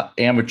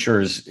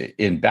amateurs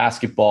in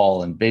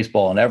basketball and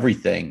baseball and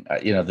everything.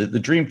 The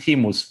dream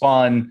team was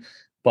fun,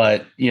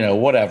 but,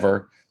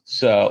 whatever.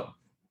 So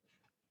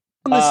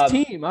On this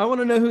team, I want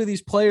to know who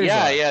these players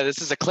are. Yeah,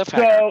 this is a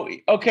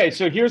cliffhanger.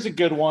 So here's a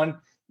good one.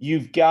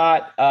 You've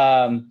got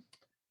a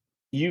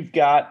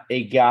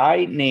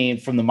guy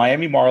named from the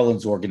Miami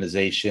Marlins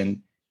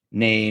organization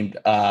named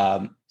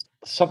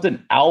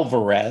something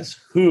Alvarez,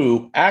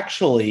 who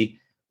actually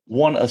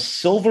won a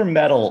silver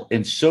medal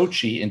in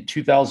Sochi in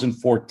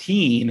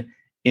 2014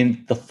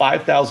 in the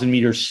 5,000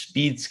 meter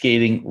speed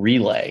skating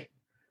relay.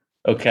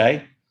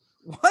 Okay.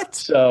 What?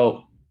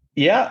 So,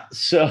 yeah.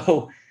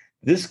 So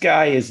this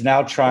guy is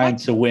now trying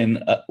to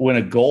win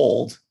a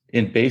gold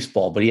in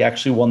baseball, but he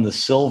actually won the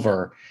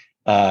silver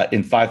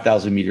in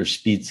 5,000 meter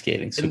speed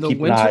skating. So in the keep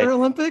Winter an eye.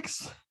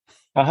 Olympics?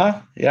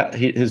 Yeah.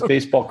 His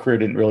baseball career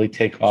didn't really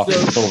take off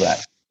until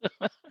that.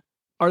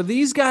 Are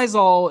these guys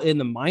all in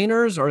the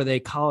minors or are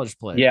they college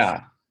players?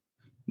 Yeah.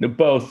 No,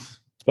 both.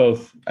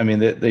 I mean,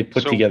 they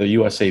put together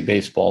USA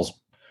Baseballs.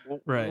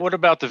 Right. What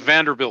about the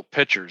Vanderbilt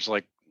pitchers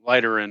like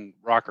Leiter and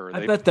Rocker?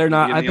 I bet they're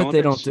not. I bet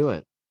they don't do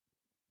it.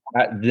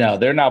 No,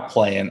 they're not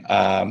playing.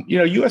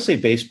 USA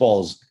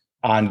Baseball is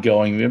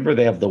ongoing. Remember,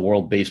 they have the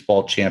World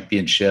Baseball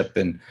Championship,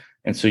 and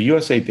so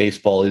USA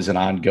Baseball is an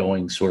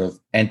ongoing sort of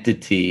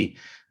entity.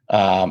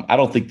 I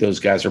don't think those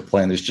guys are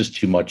playing. There's just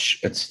too much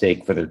at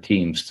stake for their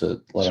teams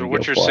to let them. So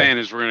what you're saying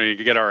is we're going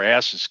to get our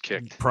asses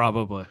kicked.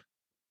 Probably.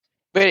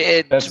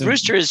 Wait,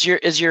 Rooster,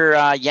 is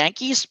your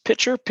Yankees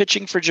pitcher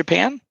pitching for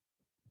Japan?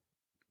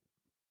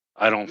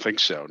 I don't think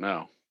so.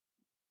 No.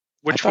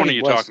 Which one are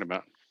you talking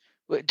about?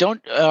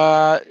 Don't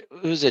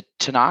who's it?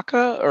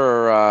 Tanaka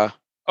or?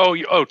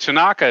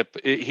 Tanaka.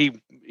 He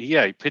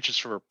pitches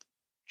for a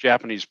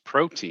Japanese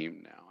pro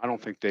team now. I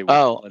don't think they.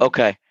 Oh,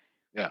 okay.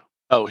 Yeah.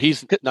 Oh,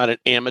 he's not an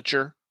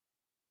amateur.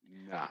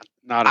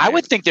 Not. I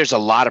would think there's a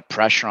lot of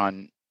pressure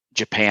on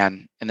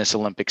Japan in this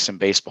Olympics in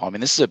baseball. I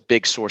mean, this is a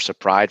big source of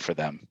pride for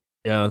them.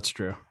 Yeah, that's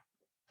true.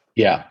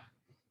 Yeah.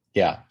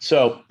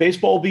 So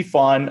baseball will be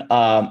fun.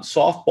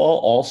 Softball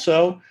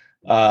also.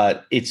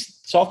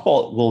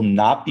 Softball will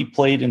not be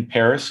played in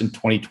Paris in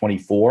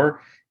 2024.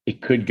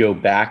 it could go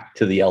back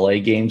to the LA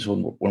games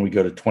when we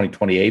go to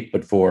 2028.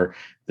 But for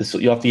this,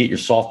 you'll have to get your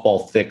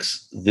softball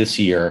fix this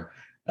year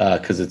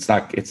because it's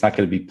not going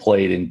to be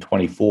played in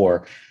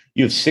 24.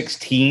 You have 6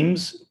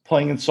 teams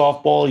playing in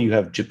softball. You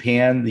have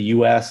Japan, the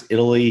U.S.,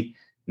 Italy,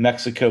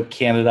 Mexico,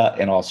 Canada,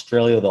 and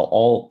Australia. They'll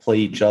all play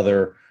each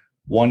other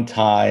one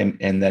time,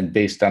 and then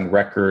based on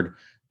record,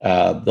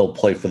 they'll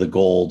play for the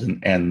gold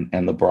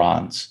and the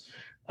bronze.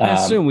 I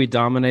assume we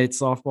dominate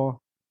softball.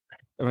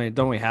 I mean,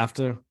 don't we have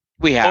to?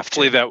 We have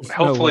Hopefully to.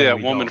 hopefully way that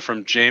we woman don't.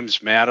 from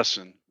James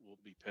Madison will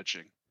be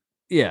pitching.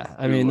 Yeah,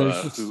 I mean,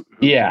 there's just, who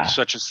Yeah. was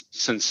such a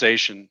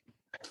sensation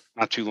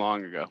not too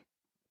long ago.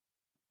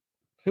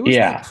 who was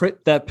Yeah.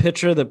 that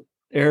pitcher, the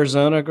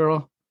Arizona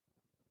girl,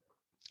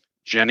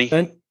 Jenny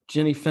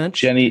Jenny Finch.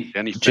 Jenny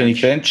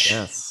Finch.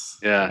 Yes.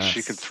 Yeah, yes.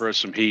 she could throw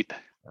some heat.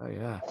 Oh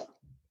yeah.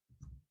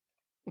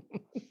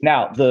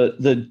 Now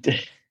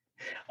the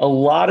a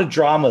lot of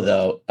drama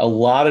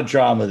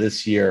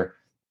this year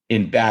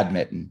in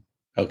badminton.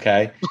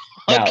 Okay.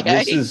 Now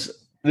Okay.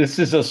 this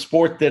is a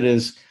sport that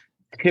is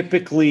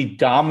typically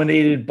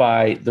dominated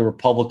by the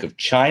Republic of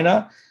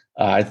China.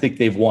 I think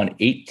they've won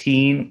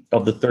 18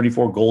 of the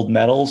 34 gold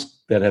medals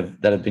that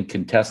have been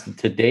contested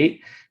to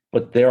date.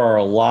 But there are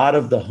a lot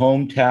of the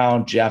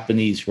hometown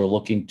Japanese who are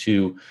looking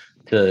to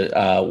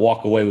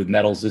walk away with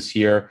medals this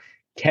year.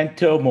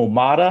 Kento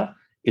Momota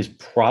is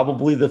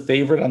probably the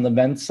favorite on the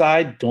men's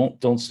side.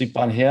 Don't sleep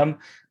on him.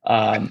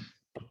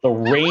 The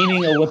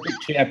reigning Olympic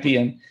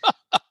champion,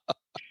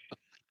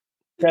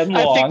 Chen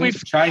I Long,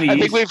 think Chinese. I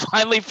think we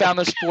finally found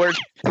the sport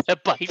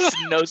that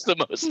Bison knows the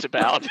most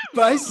about.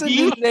 Bison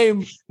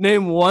didn't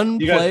name one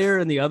You guys- player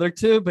and the other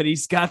two, but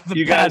he's got the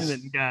You guys-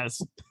 badminton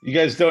guys. You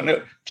guys don't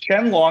know.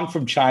 Chen Long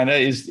from China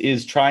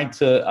is trying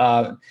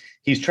to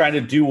he's trying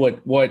to do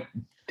what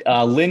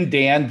Lin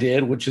Dan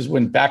did, which is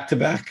win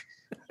back-to-back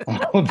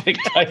Olympic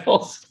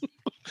titles.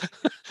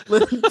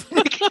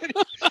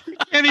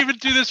 Can't even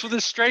do this with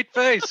a straight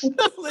face.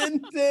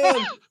 Lin Dan.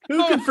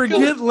 Who can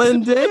forget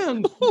Lin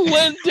Dan?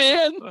 Lin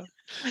Dan.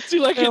 Is he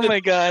like Oh my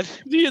God!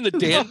 is he in the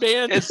Dan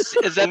band? Is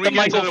that When we the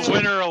get to Michael? the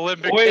Winter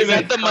Olympics, Wait a Is that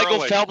minute. the Michael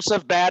curling. Phelps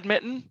of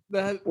badminton?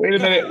 That Wait a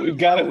minute, we've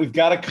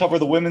got to cover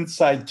the women's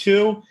side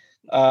too.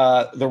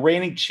 The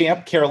reigning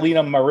champ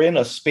Carolina Marin,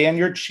 a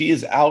Spaniard, she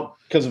is out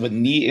because of a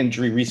knee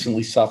injury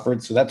recently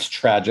suffered, so that's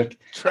tragic.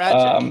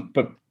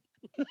 But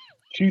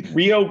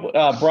Rio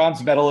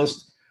bronze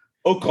medalist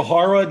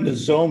Okuhara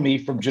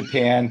Nozomi from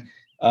Japan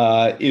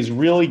is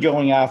really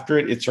going after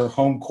it. It's her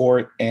home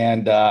court,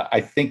 and I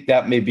think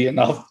that may be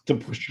enough to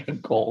push her to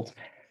gold.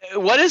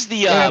 What is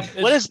the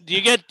what is do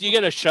you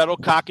get a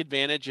shuttlecock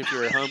advantage if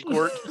you're at home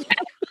court?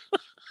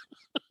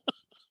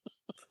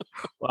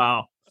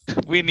 wow.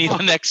 we need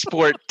the next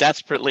sport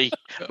desperately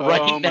Oh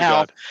right my now?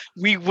 God.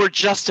 We were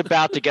just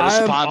about to get a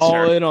I'm all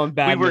sponsor. in on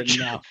badminton ju-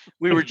 now.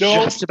 We were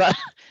Don't- just about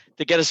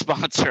to get a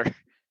sponsor.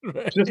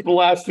 Just the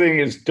last thing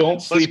is don't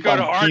Let's sleep go on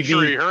to archery.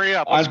 PV. Hurry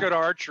up. Let's on- go to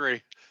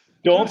archery.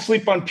 Don't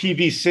sleep on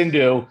PV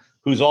Sindhu,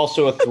 who's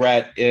also a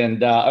threat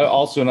and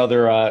also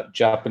another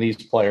Japanese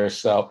player.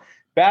 So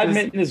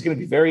badminton is going to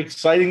be very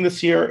exciting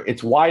this year.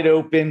 It's wide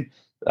open.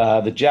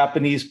 The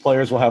Japanese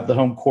players will have the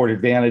home court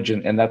advantage,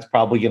 and that's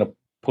probably going to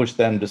push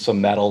them to some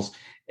medals.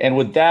 And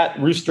with that,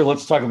 Rooster,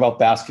 let's talk about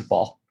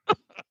basketball.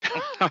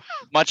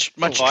 Much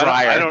Well,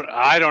 drier.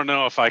 I don't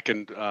know if I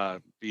can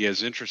be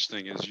as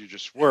interesting as you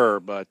just were,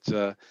 but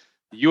the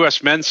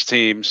U.S. men's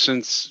team,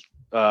 since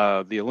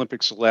the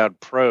Olympics allowed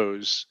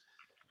pros,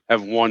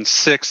 have won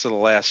 6 of the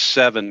last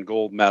 7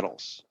 gold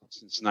medals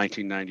since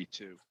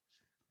 1992.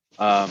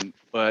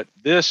 But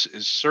this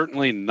is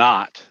certainly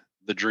not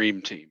the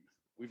dream team.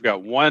 We've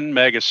got one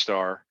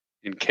megastar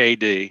in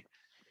KD.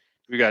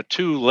 We got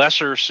 2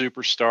 lesser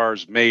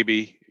superstars,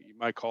 maybe you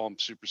might call them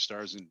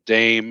superstars, in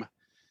Dame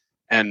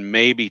and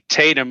maybe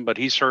Tatum, but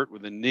he's hurt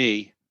with a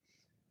knee.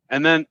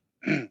 And then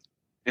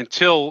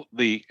until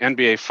the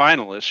NBA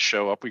finalists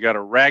show up, we got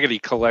a raggedy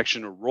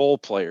collection of role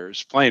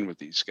players playing with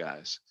these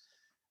guys.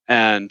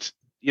 And,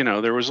 you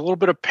know, there was a little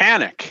bit of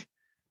panic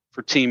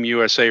for Team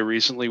USA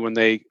recently when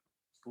they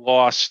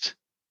lost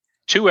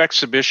 2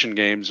 exhibition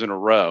games in a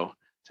row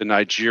to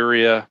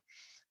Nigeria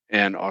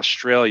and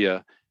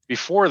Australia.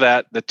 Before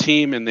that, the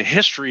team, in the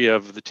history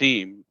of the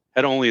team,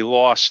 had only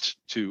lost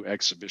 2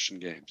 exhibition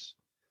games,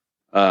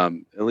 at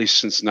least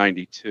since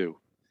 '92.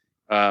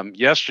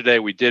 Yesterday,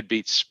 we did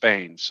beat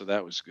Spain, so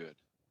that was good.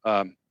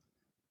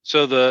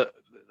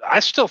 I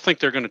still think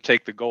they're going to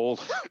take the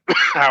gold,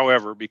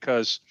 however,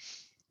 because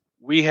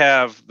we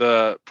have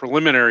the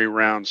preliminary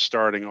round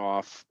starting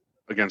off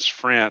against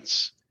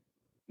France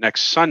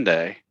next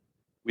Sunday.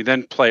 We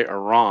then play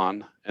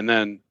Iran, and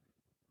then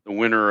the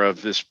winner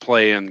of this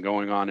play-in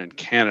going on in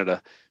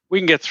Canada. We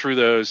can get through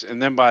those,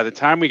 and then by the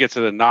time we get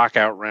to the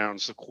knockout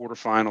rounds, the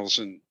quarterfinals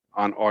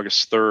on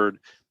August 3rd,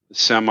 the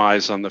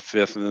semis on the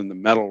 5th, and then the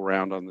medal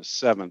round on the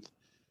 7th.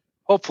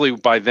 Hopefully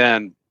by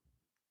then,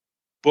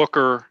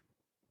 Booker,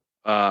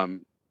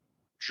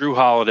 Drew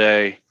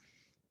Holiday,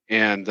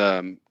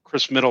 and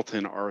Chris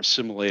Middleton are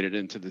assimilated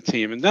into the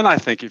team. And then I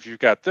think if you've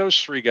got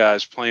those three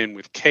guys playing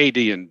with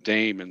KD and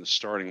Dame in the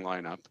starting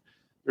lineup,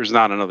 there's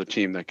not another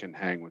team that can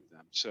hang with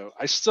them. So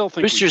I still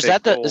think Booster, is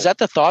that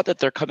the thought that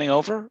they're coming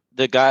over?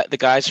 The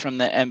guys from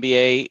the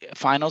NBA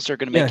finals are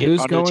going to make it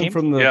who's onto the going team?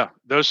 from the? Yeah,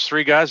 those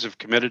three guys have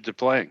committed to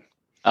playing.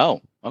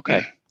 Oh,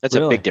 okay. That's a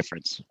Really? big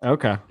difference.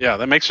 Okay. Yeah,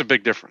 that makes a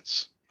big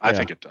difference. I Yeah.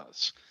 think it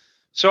does.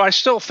 So I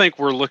still think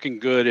we're looking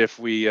good if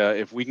we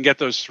can get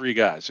those three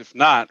guys. If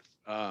not,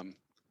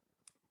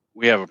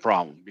 we have a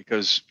problem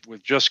because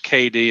with just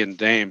KD and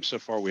Dame, so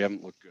far we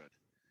haven't looked good.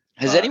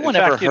 Has in anyone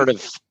ever fact, heard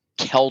of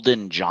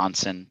Keldon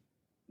Johnson?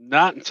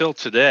 Not until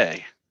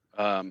today.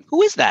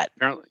 Who is that?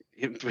 Apparently,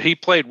 he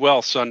played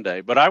well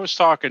Sunday. But I was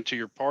talking to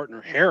your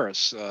partner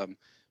Harris,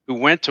 who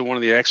went to one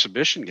of the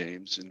exhibition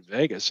games in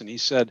Vegas, and he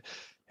said,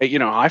 "Hey,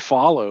 I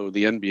follow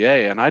the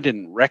NBA, and I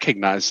didn't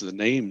recognize the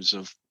names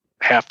of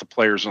half the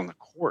players on the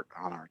court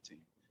on our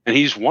team, and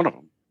he's one of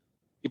them.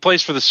 He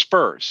plays for the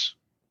Spurs.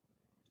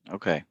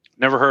 Okay.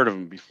 Never heard of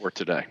him before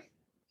today.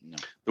 No.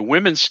 The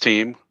women's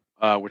team,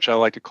 which I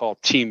like to call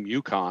Team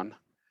UConn,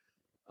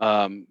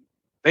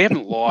 they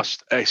haven't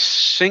lost a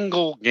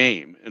single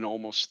game in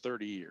almost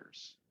 30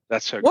 years.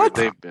 That's how What?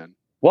 good they've been.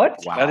 What?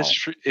 Wow. That is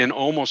true. In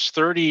almost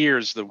 30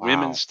 years, the Wow.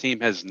 women's team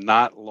has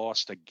not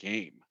lost a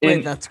game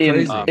Wait, that's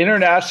crazy.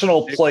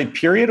 International play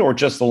period or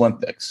just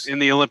Olympics? in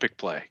the Olympic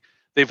play.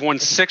 They've won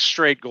 6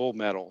 straight gold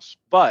medals,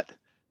 but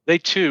they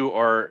too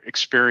are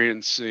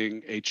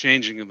experiencing a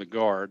changing of the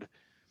guard.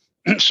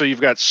 So you've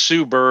got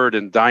Sue Bird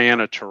and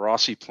Diana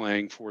Taurasi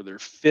playing for their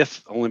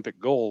 5th Olympic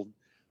gold,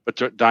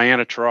 but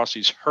Diana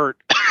Taurasi's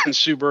hurt and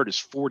Sue Bird is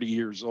 40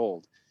 years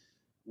old.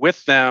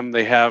 With them,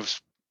 they have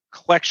a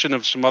collection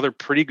of some other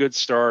pretty good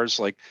stars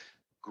like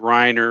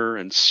Griner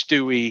and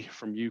Stewie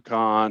from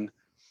UConn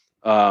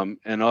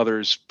and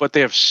others, but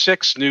they have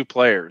 6 new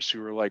players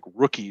who are like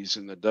rookies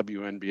in the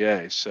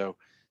WNBA. So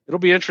it'll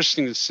be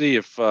interesting to see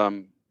if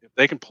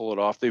they can pull it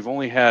off. They've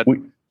only had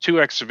 2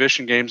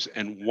 exhibition games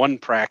and 1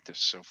 practice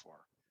so far.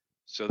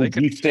 So they Would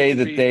could you say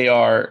that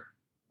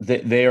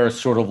they are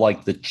sort of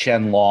like the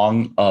Chen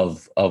Long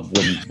of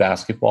women's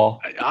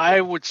basketball? I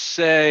would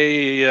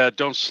say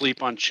don't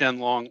sleep on Chen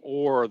Long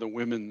or the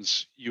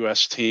women's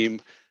U.S.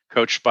 team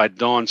coached by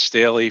Dawn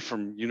Staley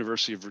from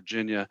University of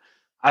Virginia.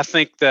 I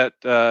think that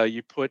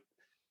you put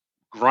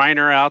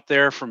Griner out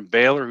there from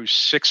Baylor, who's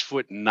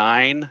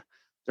 6'9".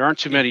 There aren't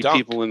too many dunk.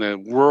 people in the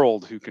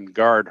world who can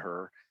guard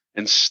her.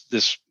 And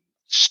this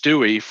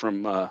Stewie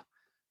from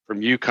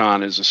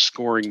UConn is a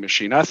scoring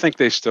machine. I think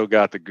they still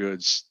got the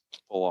goods to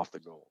pull off the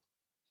goal.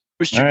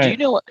 Rooster, All right.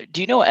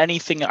 do you know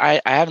anything? I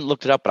haven't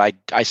looked it up, but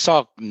I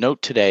saw a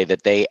note today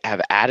that they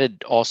have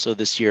added also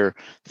this year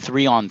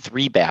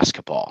 3-on-3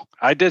 basketball.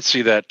 I did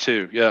see that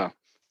too. Yeah,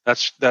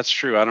 that's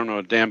true. I don't know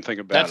a damn thing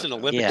about That's it. an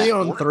Olympic Yeah.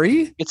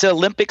 3-on-3? It's an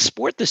Olympic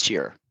sport this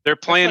year. They're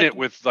playing like- it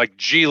with like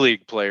G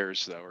League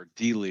players though, or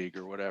D League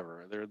or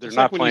whatever. They're It's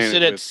not like when you playing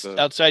sit it with.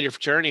 outside your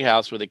fraternity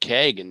house with a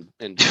keg and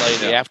play in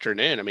the Yeah.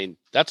 afternoon. I mean,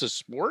 that's a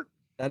sport.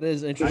 That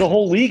is There's interesting. a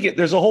whole league.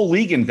 There's a whole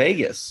league in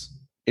Vegas.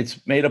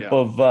 It's made up Yeah.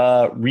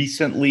 of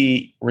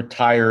recently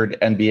retired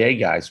NBA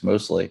guys,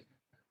 mostly.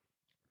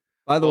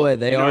 By the way,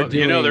 they are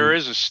doing. there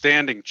is a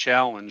standing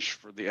challenge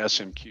for the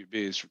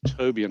SMQBs.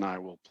 Toby and I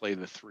will play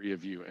the 3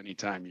 of you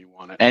anytime you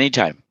want it.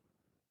 Anytime.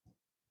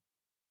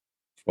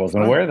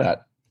 Wasn't aware of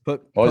that.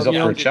 But Always up you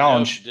for know, a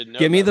challenge. Didn't know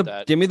give me the about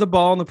that. give me the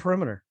ball on the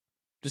perimeter.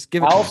 Just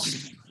give it. Alf,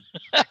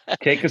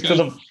 take us to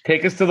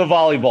the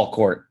volleyball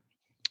court.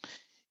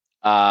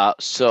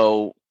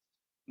 So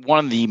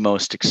one of the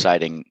most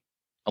exciting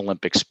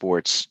Olympic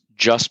sports,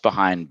 just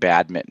behind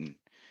badminton,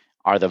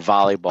 are the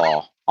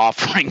volleyball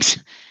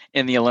offerings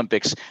in the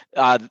Olympics.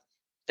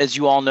 As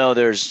you all know,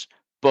 there's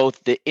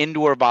both the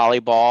indoor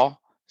volleyball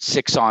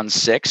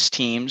 6-on-6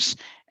 teams,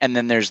 and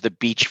then there's the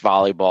beach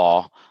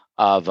volleyball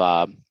of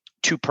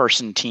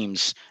 2-person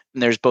teams.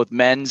 And there's both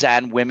men's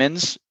and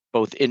women's,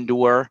 both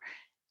indoor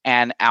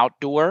and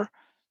outdoor.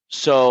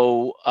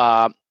 So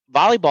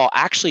volleyball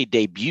actually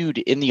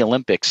debuted in the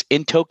Olympics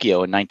in Tokyo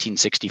in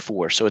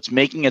 1964. So it's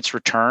making its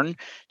return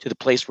to the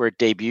place where it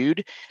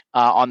debuted.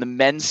 On the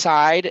men's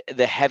side,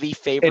 the heavy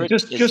favorite.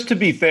 And just to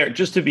be fair,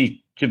 just to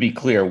be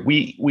clear,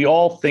 we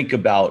all think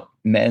about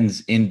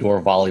men's indoor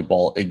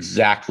volleyball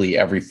exactly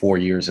every 4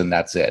 years, and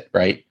that's it,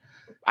 right?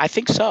 I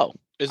think so.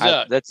 Is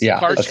That's Yeah.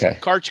 Karch, okay.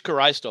 Karch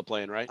Karai still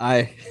playing,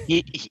 right?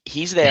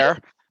 he's there.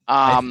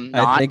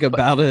 I think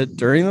about it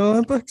during the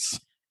Olympics.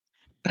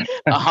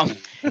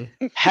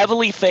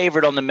 Heavily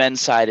favored on the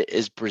men's side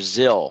is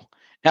Brazil.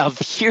 Now,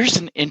 here's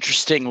an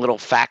interesting little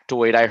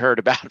factoid I heard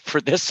about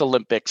for this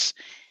Olympics.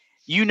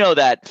 You know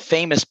that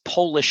famous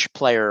Polish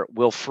player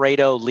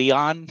Wilfredo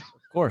Leon?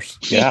 Of course.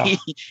 Yeah.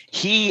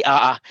 He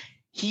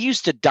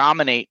used to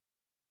dominate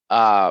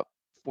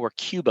for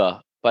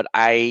Cuba, but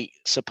I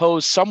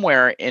suppose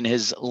somewhere in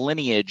his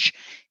lineage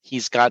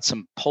he's got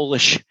some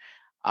Polish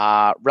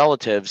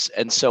relatives,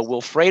 and so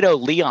Wilfredo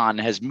Leon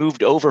has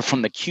moved over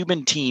from the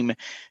Cuban team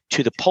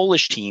to the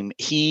Polish team.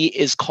 He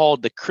is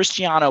called the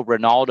Cristiano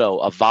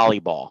Ronaldo of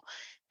volleyball,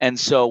 And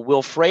so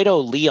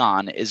Wilfredo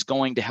Leon is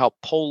going to help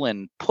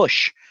Poland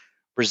push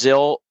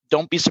Brazil.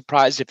 Don't be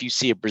surprised if you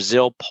see a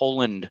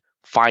Brazil-Poland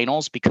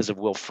finals because of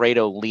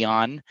Wilfredo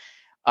Leon.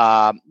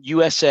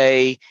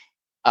 USA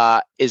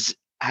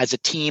has a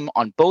team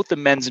on both the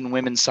men's and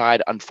women's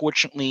side.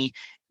 Unfortunately,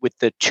 with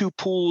the two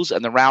pools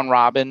and the round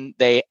robin,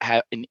 they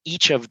have in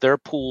each of their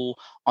pool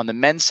on the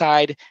men's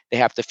side, they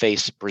have to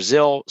face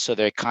Brazil. So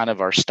they kind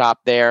of are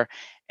stopped there.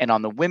 And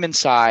on the women's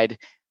side,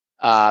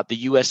 the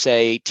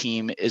USA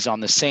team is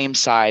on the same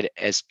side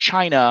as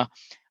China.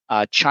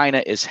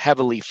 China is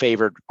heavily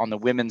favored on the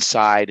women's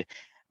side.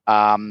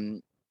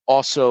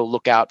 Also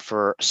look out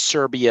for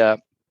Serbia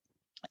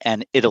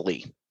and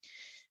Italy.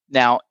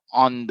 Now,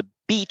 on the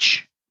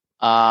beach,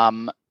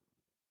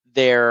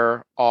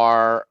 there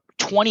are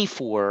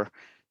 24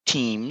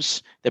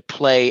 teams that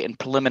play in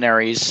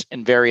preliminaries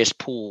in various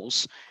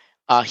pools.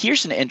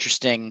 Here's an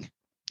interesting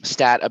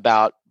stat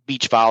about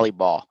beach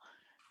volleyball.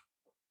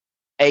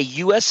 A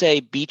USA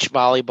beach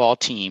volleyball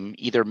team,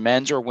 either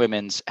men's or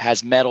women's,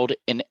 has medaled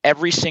in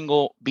every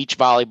single beach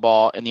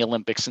volleyball in the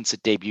Olympics since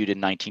it debuted in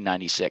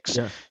 1996.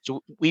 Yeah.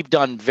 So we've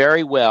done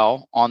very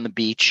well on the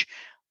beach.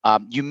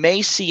 You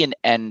may see an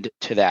end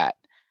to that.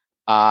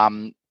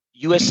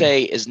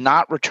 USA is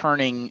not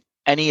returning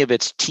any of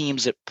its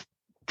teams that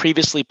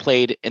previously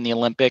played in the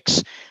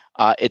Olympics.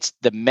 It's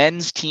the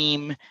men's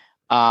team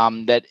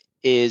that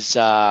is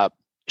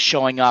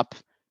showing up,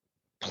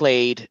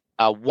 played.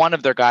 One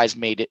of their guys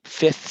made it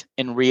 5th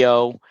in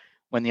Rio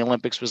when the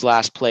Olympics was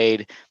last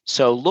played.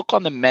 So look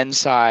on the men's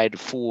side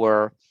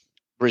for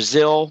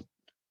Brazil,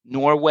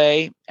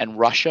 Norway, and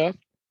Russia.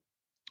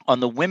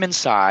 On the women's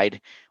side,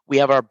 we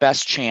have our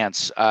best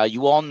chance.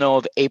 You all know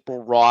of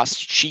April Ross.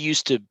 She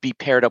used to be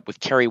paired up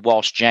with Kerry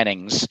Walsh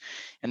Jennings,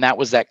 and that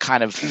was that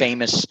kind of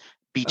famous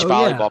beach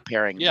volleyball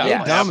pairing.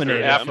 Yeah,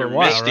 dominated after for a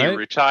while, Misty right?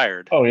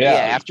 retired. Oh yeah,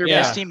 after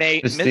Misty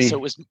May. So it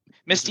was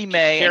Misty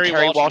May and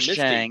Kerry Walsh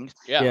Jennings.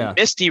 Yeah.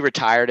 Misty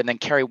retired, and then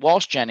Kerry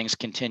Walsh Jennings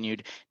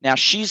continued. Now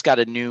she's got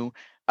a new.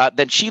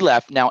 Then she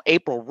left. Now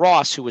April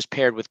Ross, who was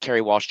paired with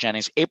Kerry Walsh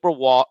Jennings,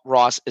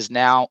 Ross is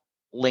now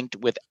linked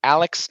with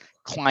Alex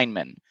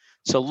Kleinman.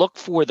 So look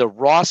for the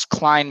Ross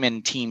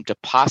Kleinman team to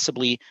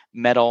possibly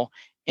medal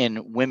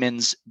in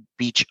women's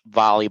beach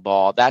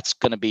volleyball. That's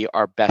going to be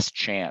our best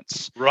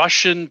chance.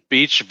 Russian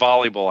beach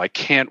volleyball. I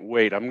can't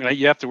wait.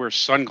 You have to wear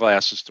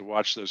sunglasses to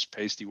watch those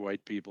pasty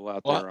white people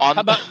out there. How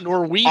about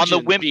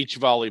Norwegian beach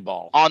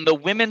volleyball? On the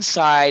women's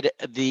side,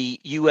 the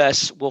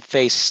U.S. will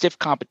face stiff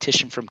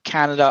competition from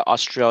Canada,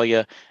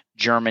 Australia,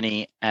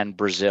 Germany, and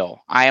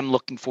Brazil. I am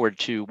looking forward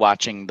to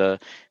watching the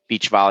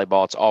beach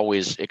volleyball. It's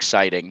always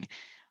exciting.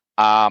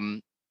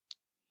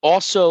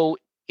 Also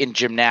in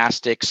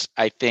gymnastics,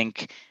 I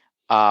think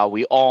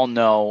we all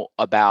know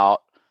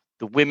about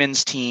the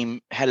women's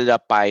team headed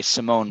up by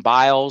Simone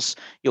Biles.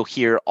 You'll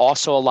hear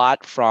also a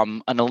lot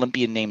from an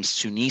Olympian named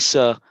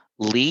Sunisa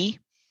Lee.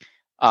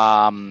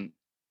 I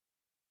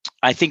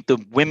think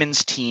the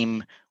women's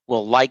team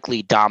will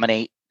likely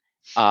dominate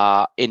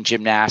in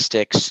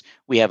gymnastics.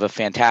 We have a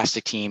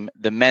fantastic team.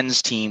 The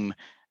men's team,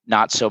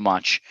 not so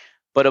much.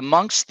 But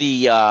amongst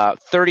the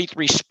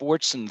 33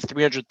 sports and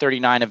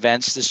 339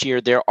 events this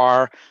year, there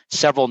are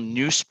several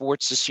new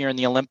sports this year in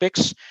the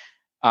Olympics.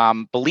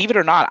 Believe it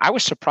or not, I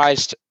was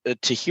surprised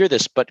to hear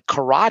this, but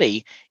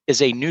karate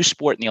is a new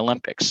sport in the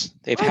Olympics.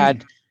 They've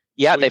had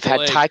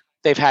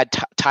taekwondo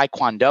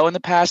in the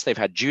past. They've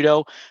had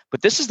judo,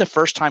 but this is the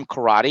first time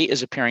karate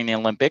is appearing in the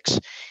Olympics.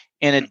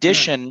 In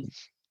addition,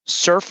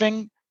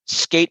 surfing,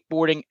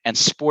 skateboarding, and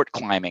sport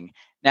climbing.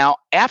 Now,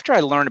 after I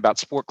learned about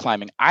sport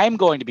climbing, I am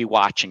going to be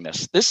watching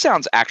this. This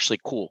sounds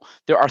actually cool.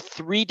 There are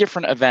 3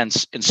 different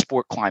events in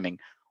sport climbing.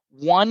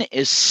 One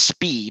is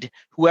speed,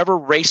 whoever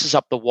races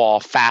up the wall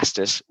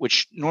fastest,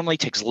 which normally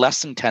takes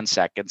less than 10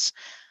 seconds.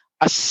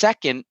 A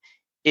second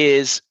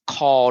is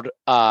called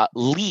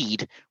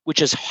lead,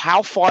 which is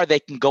how far they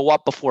can go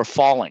up before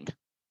falling.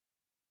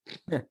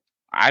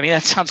 I mean,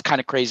 that sounds kind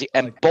of crazy.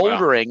 And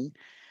bouldering,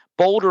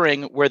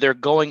 where they're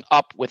going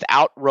up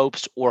without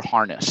ropes or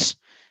harness.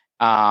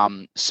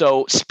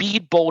 So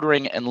speed,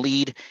 bouldering, and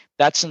lead,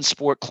 that's in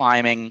sport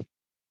climbing.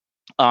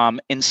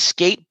 In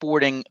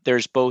skateboarding,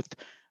 there's both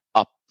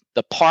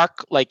the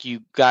park, like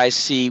you guys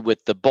see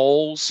with the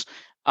bowls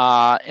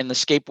in the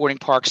skateboarding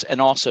parks,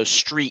 and also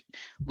street.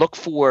 Look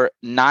for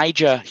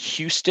Nyjah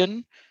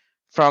Houston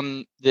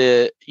from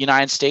the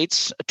United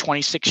States, a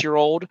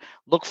 26-year-old.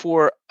 Look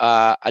for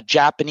a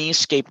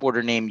Japanese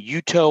skateboarder named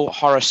Yuto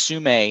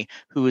Harasume,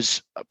 who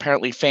is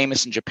apparently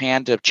famous in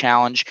Japan to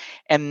challenge.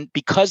 And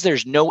because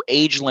there's no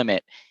age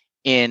limit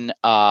in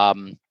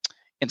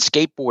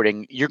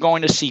skateboarding, you're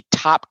going to see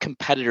top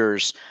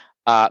competitors,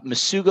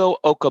 Masugo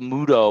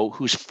Okamoto,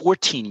 who's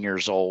 14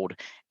 years old,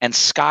 and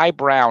Sky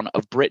Brown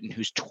of Britain,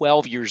 who's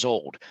 12 years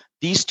old.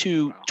 These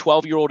two,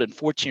 12-year-old and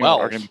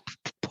 14-year-old, are going to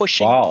be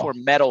pushing for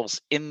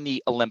medals in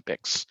the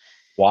Olympics.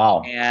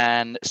 Wow.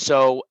 And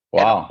so,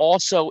 and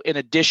also in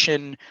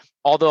addition,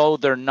 although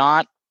they're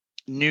not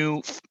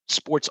new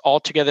sports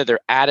altogether. They're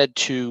added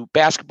to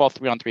basketball,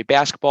 3-on-3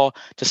 basketball,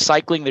 to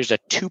cycling. There's a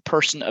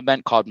 2-person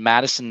event called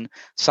Madison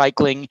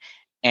Cycling,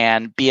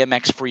 and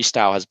BMX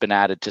freestyle has been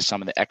added to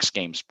some of the X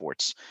Games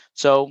sports.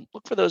 So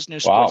look for those new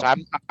sports. Wow.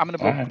 I'm going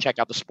to All go right. check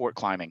out the sport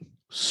climbing.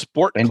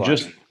 Sport And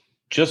climbing.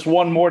 just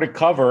one more to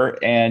cover.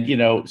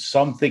 And,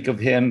 some think of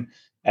him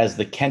as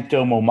the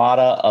Kento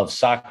Momota of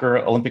soccer,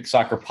 Olympic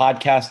soccer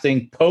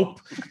podcasting.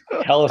 Pope,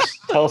 tell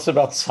us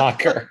about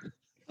soccer.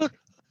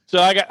 So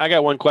I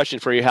got one question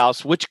for you,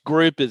 House. Which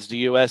group is the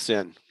U.S.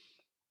 in?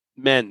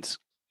 Men's.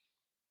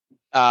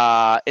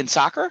 In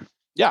soccer?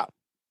 Yeah.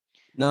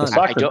 None.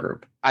 Soccer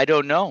group. I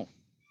don't know.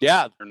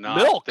 Yeah. They're not.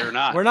 Milk. They're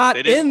not. We're not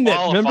They didn't in it,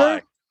 qualify.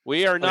 remember?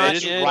 We are They not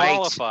didn't in. right.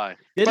 qualify.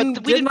 we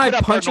Didn't didn't I put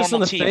up our punch us in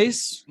normal the team.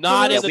 face?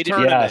 Not for in this? the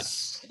tournament.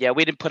 Yes. Yeah,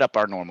 we didn't put up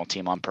our normal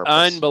team on purpose.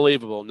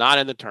 Unbelievable. Not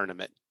in the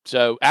tournament.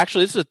 So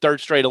actually, this is the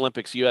third straight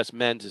Olympics U.S.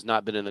 men's has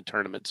not been in the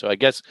tournament. So I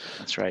guess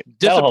That's right.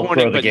 That'll help grow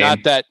disappointing, the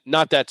but game.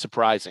 not that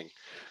surprising.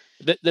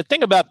 The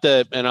thing about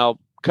and I'll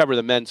cover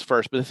the men's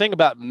first, but the thing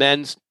about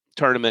men's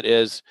tournament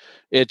is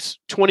it's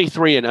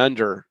 23 and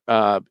under.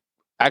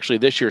 Actually,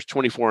 this year's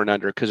 24 and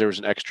under because there was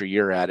an extra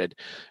year added,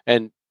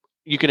 and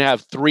you can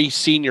have 3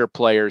 senior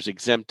players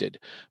exempted,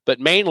 but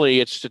mainly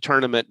it's the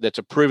tournament that's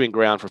a proving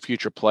ground for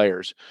future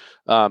players.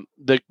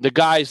 The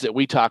guys that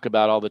we talk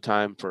about all the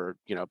time for,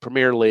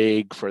 Premier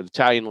League, for the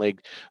Italian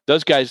League,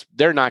 those guys,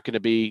 they're not going to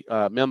be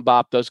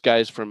Mbop. Those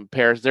guys from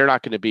Paris, they're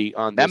not going to be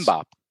on this.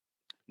 Mbop.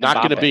 Not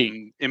going to Mbappe.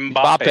 be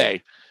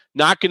Mbappe.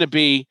 not going to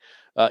be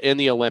in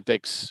the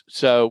Olympics.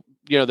 So,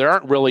 there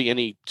aren't really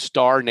any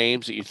star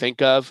names that you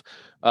think of.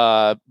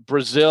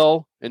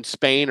 Brazil and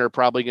Spain are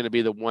probably going to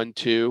be the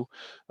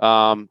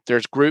 1-2.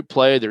 There's group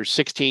play. There's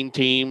 16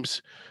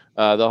 teams.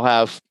 They'll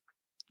have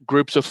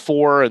groups of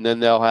 4, and then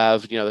they'll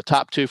have, the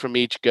top 2 from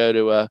each go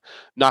to a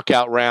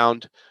knockout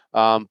round.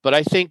 But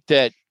I think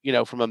that,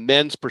 from a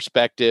men's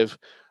perspective,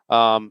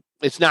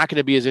 it's not going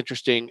to be as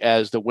interesting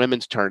as the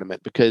women's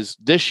tournament, because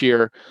this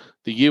year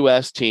the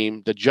U.S.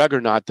 team, the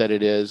juggernaut that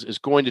it is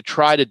going to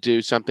try to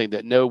do something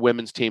that no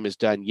women's team has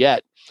done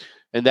yet.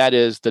 And that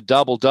is the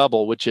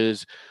double-double, which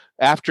is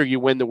after you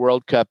win the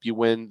World Cup, you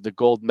win the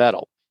gold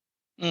medal.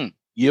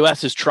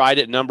 U.S. has tried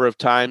it a number of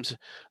times,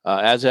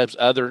 as have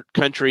other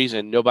countries,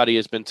 and nobody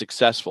has been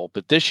successful.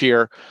 But this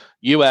year,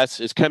 U.S.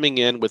 is coming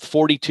in with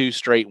 42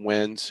 straight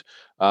wins.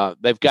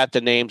 They've got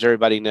the names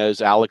everybody knows: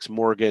 Alex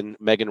Morgan,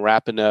 Megan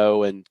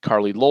Rapinoe, and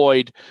Carly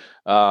Lloyd.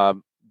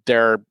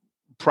 They're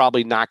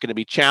probably not going to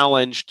be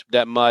challenged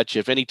that much.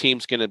 If any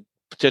team's going to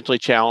potentially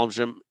challenge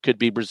them, could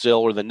be Brazil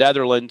or the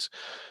Netherlands.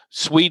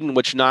 Sweden,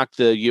 which knocked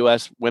the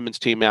U.S. women's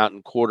team out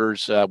in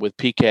quarters with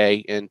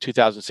PK in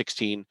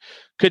 2016,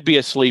 could be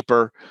a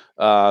sleeper.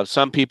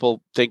 Some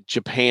people think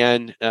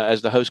Japan,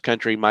 as the host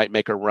country, might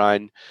make a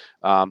run.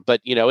 But,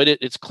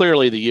 it's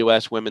clearly the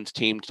U.S. women's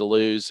team to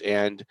lose.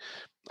 And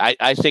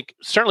I think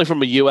certainly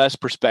from a U.S.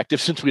 perspective,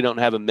 since we don't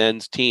have a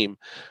men's team,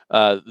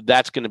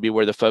 that's going to be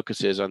where the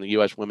focus is on the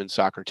U.S. women's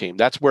soccer team.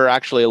 That's where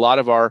actually a lot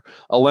of our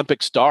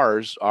Olympic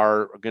stars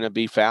are going to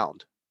be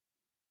found.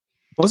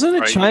 Wasn't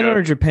it Right, China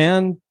or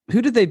Japan?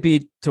 Who did they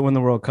beat to win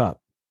the World Cup?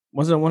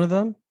 Wasn't it one of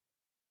them?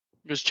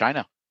 It was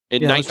China.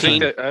 In Yeah, it was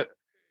 19 Yeah,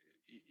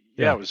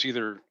 Yeah. it was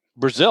either.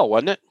 Brazil,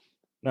 wasn't it?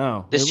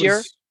 No. This it year?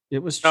 was, it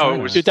was No, China.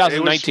 it was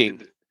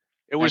 2019.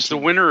 It was the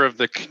 19. winner of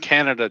the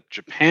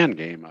Canada-Japan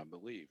game, I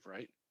believe,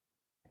 right?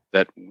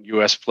 That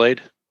U.S.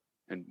 played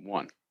and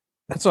won.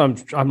 That's what I'm I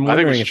think it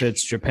wondering was if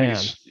it's Japan.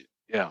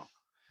 Yeah.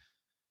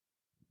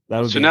 That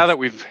would So be now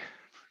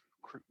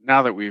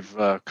that we've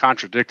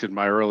contradicted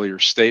my earlier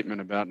statement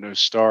about no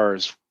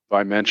stars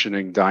by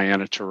mentioning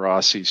Diana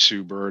Taurasi,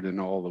 Sue Bird, and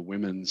all the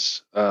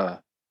women's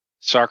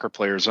soccer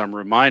players, I'm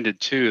reminded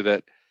too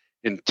that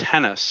in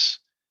tennis,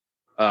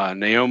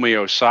 Naomi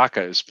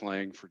Osaka is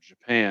playing for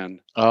Japan,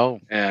 Oh,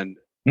 and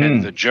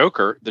the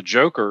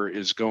Joker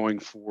is going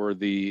for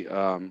the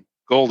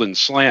Golden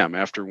Slam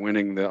after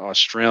winning the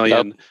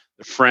Australian,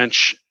 the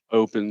French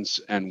Opens,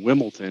 and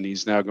Wimbledon.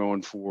 He's now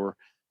going for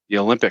the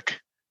Olympic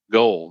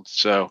gold.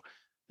 So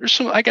there's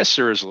some. I guess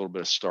there is a little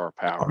bit of star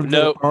power.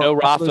 No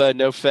Rafa,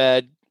 no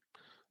Fed.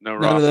 No,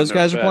 None of those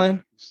guys are Fed.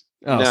 playing?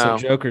 Oh, No. so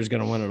Joker's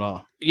going to win it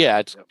all. Yeah,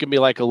 it's going to be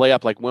like a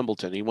layup like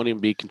Wimbledon. He won't even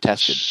be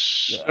contested.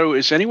 So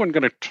is anyone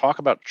going to talk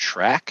about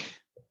track?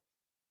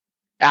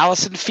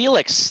 Allison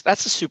Felix.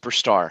 That's a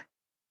superstar.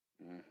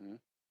 Mhm.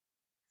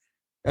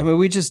 I mean,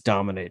 we just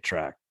dominate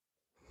track.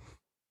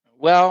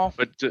 Well,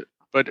 But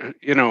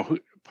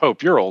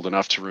Pope, you're old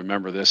enough to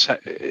remember this.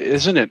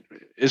 Isn't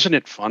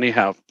it funny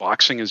how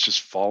boxing has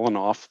just fallen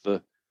off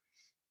the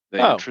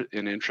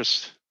in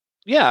interest?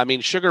 Yeah, I mean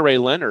Sugar Ray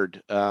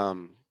Leonard.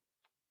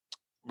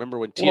 Remember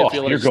when Whoa,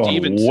 Teofilo you're going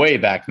Stevens, way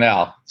back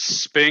now.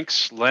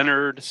 Spinks,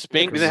 Leonard. I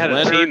Spinks, mean, they had a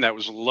Leonard, team that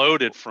was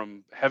loaded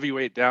from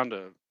heavyweight down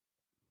to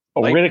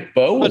Oh, Like- Riddick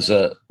Bowe was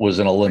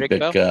an Olympic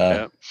Bowe?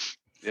 yeah.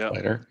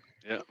 fighter.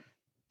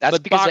 that's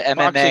but because of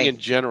boxing MMA. in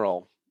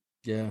general.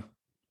 Yeah.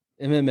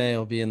 MMA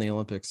will be in the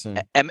Olympics soon.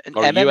 Or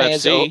MMA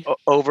has,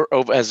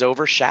 UFC. has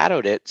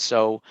overshadowed it,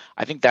 so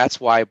I think that's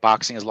why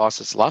boxing has lost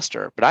its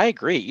luster. But I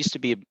agree; it used to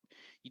be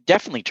you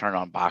definitely turn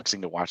on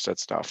boxing to watch that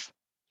stuff.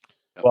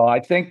 Well, I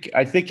think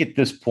at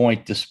this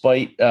point,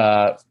 despite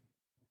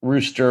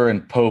Rooster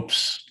and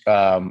Pope's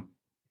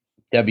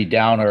Debbie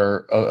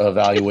Downer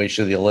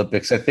evaluation of the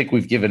Olympics, I think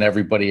we've given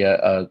everybody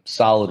a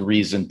solid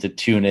reason to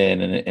tune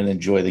in and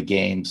enjoy the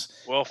games.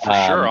 Well, for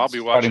sure, I'll be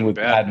watching with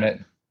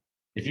badminton.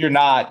 If you're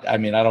not, I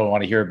mean, I don't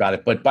want to hear about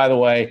it. But by the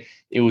way,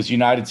 it was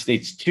United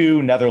States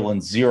 2,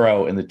 Netherlands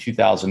 0 in the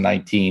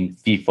 2019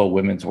 FIFA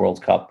Women's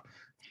World Cup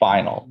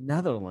final.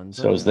 Netherlands.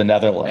 So it was the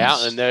Netherlands.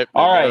 Yeah, and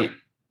all right.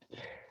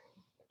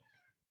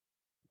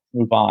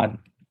 Move on.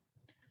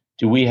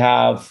 Do we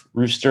have,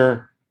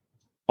 Rooster,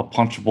 a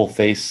punchable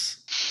face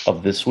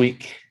of this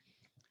week?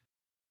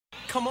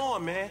 Come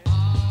on, man.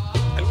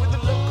 And with the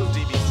local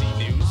DBC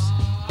news,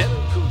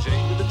 LL Cool J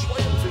with a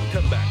triumphant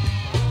comeback.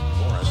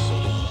 For a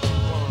solo.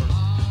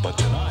 But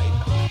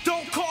tonight,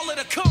 don't call it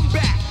a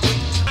comeback.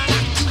 I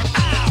knocked you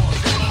out.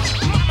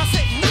 Mama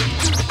said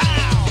knock you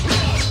out.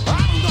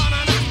 I'm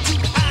gonna knock you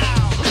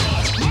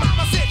out.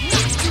 Mama said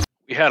knock you.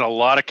 We had a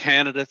lot of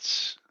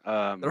candidates.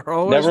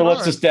 Never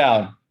lets us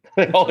down.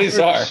 They always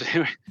are.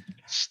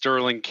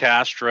 Sterling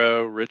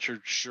Castro, Richard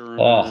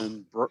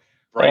Sherman,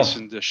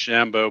 Bryson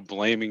DeChambeau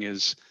blaming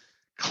his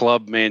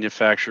club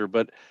manufacturer.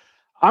 But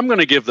I'm going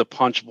to give the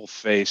punchable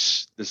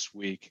face this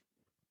week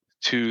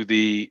to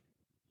the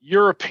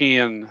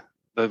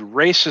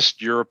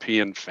racist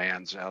European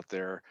fans out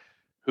there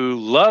who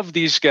love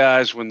these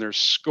guys when they're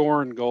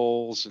scoring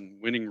goals and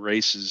winning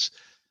races.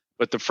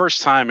 But the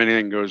first time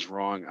anything goes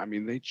wrong, I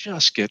mean, they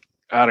just get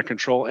out of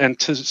control. And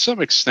to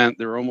some extent,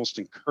 they're almost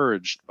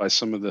encouraged by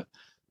some of the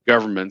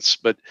governments.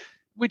 But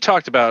we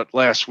talked about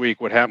last week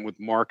what happened with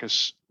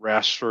Marcus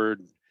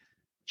Rashford,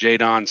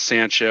 Jadon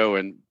Sancho,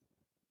 and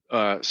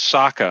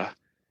Saka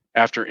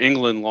after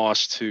England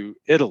lost to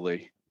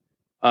Italy.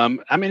 I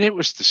mean, it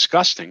was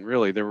disgusting,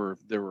 really. They were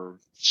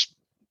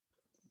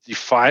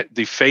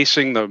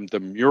defacing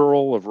the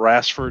mural of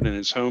Rashford in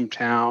his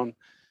hometown.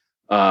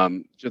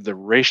 The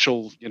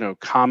racial,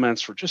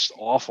 comments were just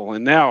awful.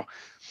 And now,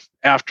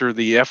 after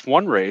the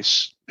F1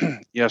 race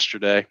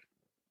yesterday,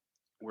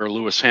 where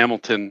Lewis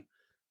Hamilton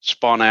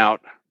spun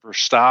out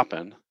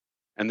Verstappen,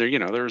 and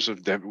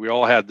we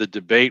all had the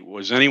debate: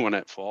 was anyone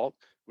at fault?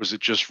 Was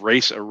it just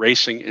a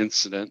racing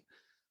incident?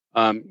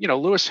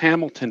 Lewis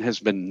Hamilton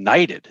has been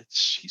knighted.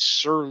 He's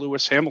Sir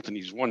Lewis Hamilton.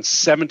 He's won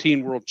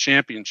 17 world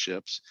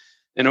championships,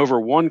 and over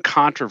one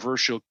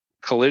controversial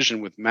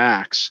collision with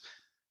Max.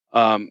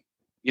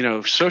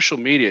 Social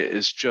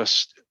media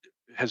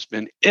has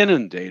been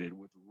inundated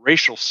with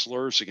racial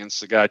slurs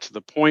against the guy to the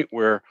point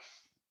where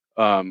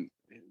the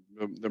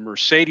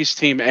Mercedes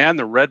team and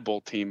the Red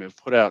Bull team have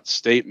put out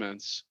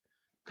statements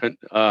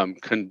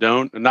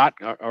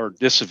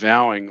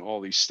disavowing all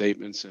these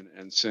statements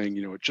and saying,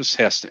 it just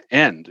has to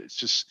end. It's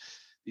just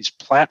these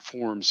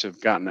platforms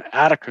have gotten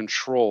out of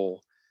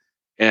control.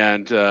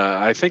 And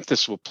I think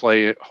this will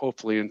play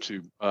hopefully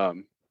into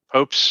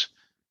Pope's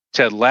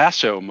Ted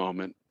Lasso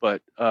moment.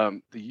 But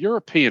the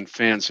European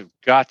fans have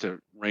got to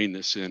rein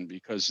this in,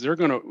 because they're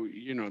going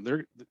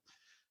to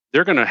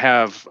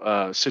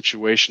have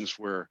situations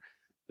where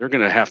they're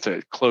going to have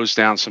to close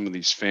down some of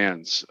these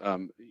fans.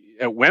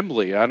 At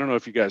Wembley, I don't know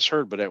if you guys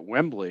heard, but at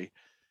Wembley,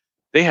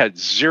 they had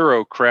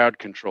zero crowd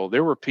control.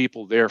 There were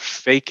people there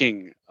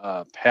faking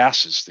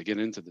passes to get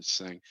into this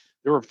thing.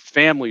 There were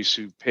families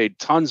who paid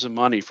tons of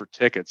money for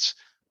tickets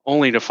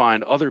only to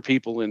find other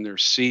people in their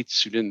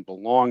seats who didn't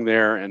belong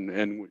there,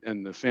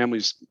 and the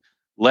families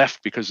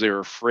left because they were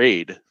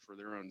afraid for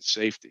their own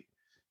safety.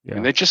 Yeah.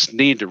 And they just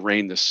need to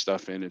rein this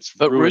stuff in. It's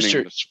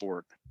ruining the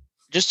sport.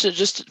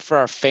 Just for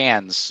our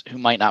fans who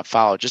might not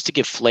follow, just to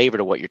give flavor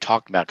to what you're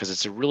talking about, because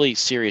it's a really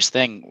serious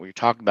thing what you're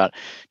talking about.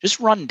 Just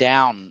run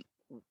down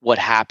what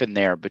happened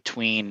there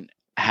between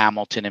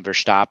Hamilton and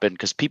Verstappen,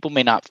 because people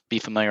may not be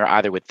familiar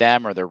either with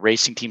them or their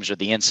racing teams or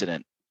the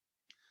incident.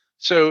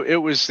 So it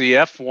was the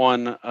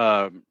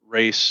F1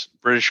 race,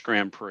 British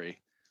Grand Prix.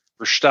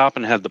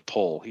 Verstappen had the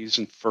pole. He's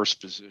in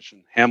first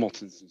position.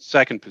 Hamilton's in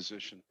second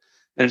position.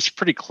 And it's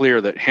pretty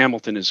clear that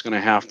Hamilton is going to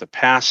have to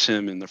pass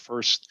him in the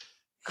first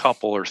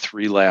couple or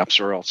three laps,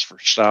 or else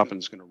Verstappen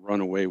is going to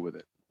run away with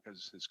it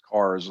because his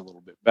car is a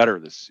little bit better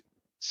this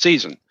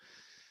season.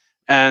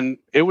 And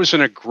it was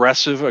an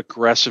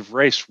aggressive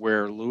race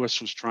where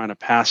Lewis was trying to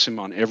pass him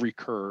on every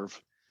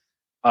curve.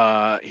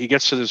 He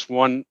gets to this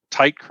one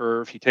tight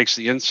curve. He takes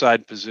the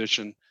inside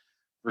position.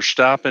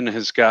 Verstappen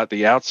has got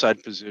the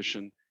outside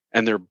position,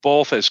 and they're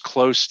both as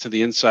close to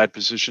the inside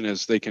position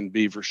as they can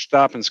be.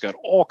 Verstappen's got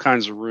all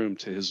kinds of room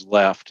to his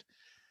left.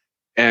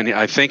 And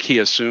I think he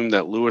assumed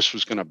that Lewis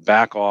was going to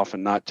back off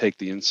and not take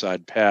the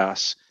inside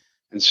pass.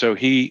 And so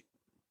he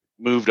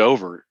moved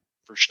over.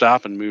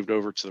 Verstappen moved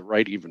over to the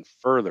right even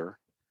further.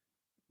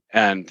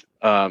 And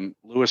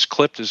Lewis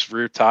clipped his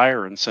rear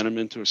tire and sent him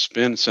into a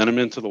spin, sent him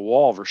into the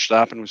wall.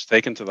 Verstappen was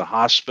taken to the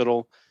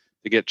hospital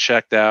to get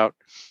checked out.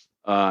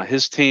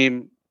 His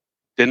team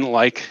didn't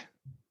like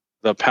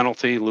the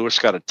penalty. Lewis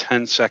got a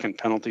 10-second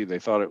penalty. They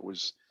thought it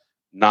was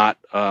not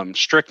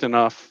strict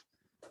enough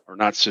or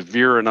not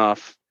severe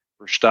enough.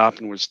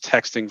 Verstappen was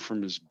texting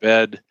from his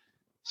bed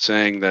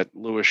saying that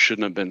Lewis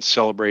shouldn't have been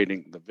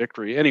celebrating the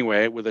victory.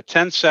 Anyway, with a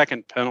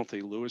 10-second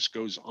penalty, Lewis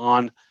goes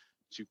on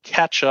to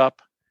catch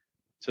up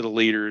to the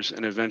leaders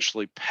and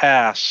eventually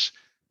pass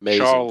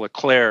Amazing. Charles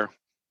Leclerc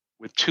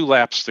with 2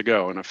 laps to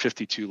go in a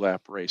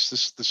 52-lap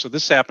race. So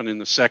this happened in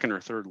the second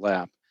or third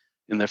lap.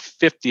 In the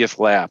 50th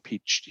lap,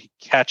 he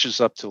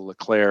catches up to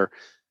Leclerc.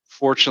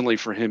 Fortunately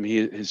for him,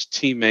 his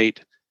teammate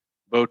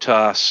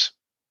Bottas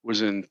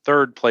was in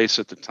third place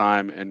at the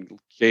time and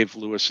gave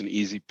Lewis an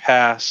easy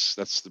pass.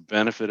 That's the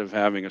benefit of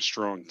having a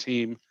strong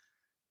team.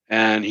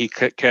 And he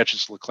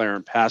catches Leclerc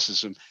and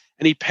passes him.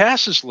 And he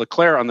passes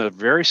Leclerc on the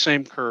very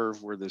same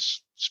curve where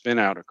this spin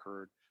out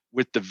occurred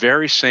with the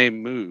very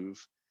same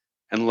move.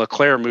 And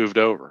Leclerc moved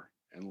over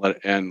and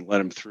let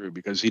him through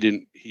because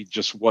he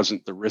just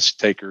wasn't the risk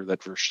taker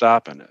that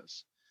Verstappen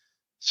is.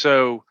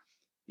 So,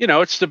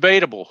 it's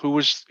debatable who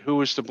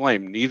was to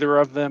blame. Neither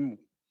of them,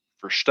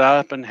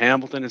 Verstappen,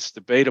 Hamilton, it's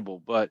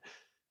debatable, but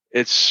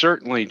it's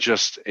certainly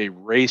just a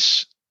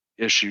race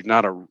issue,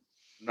 not a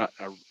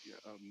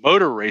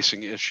motor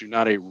racing issue,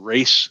 not a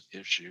race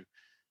issue.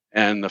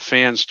 And the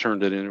fans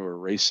turned it into a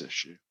race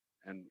issue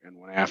and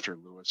went after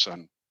Lewis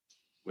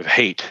with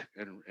hate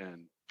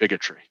and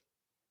bigotry.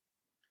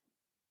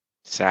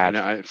 Sad.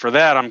 And for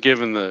that, I'm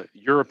giving the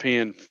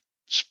European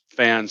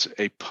fans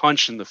a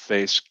punch in the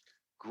face.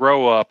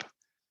 Grow up.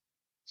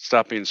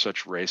 Stop being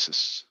such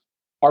racists.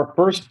 Our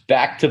first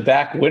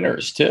back-to-back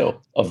winners,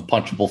 too, of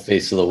Punchable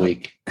Face of the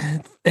Week.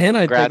 And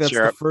I think Congrats, that's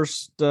Europe. the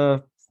first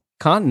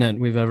continent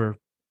we've ever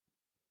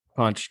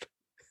punched.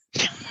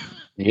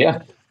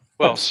 Yeah.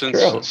 Well, That's since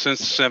true.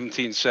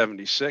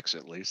 1776,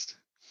 at least.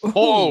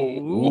 Oh,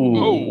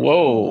 Ooh,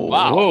 whoa,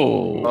 wow.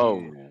 whoa.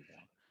 Oh,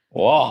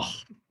 Whoa.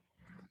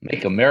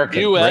 Make America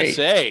great.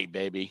 USA,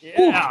 baby.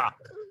 Yeah.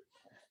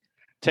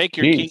 Take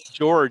your Jeez. King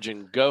George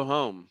and go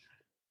home.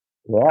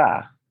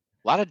 Yeah.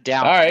 a lot of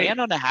down. All right. And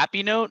on a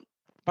happy note,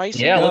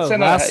 Bison. Yeah, let's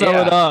end on- lasso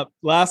yeah. it up.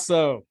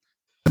 Lasso.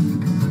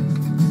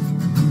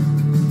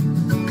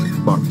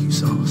 Barbecue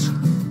sauce.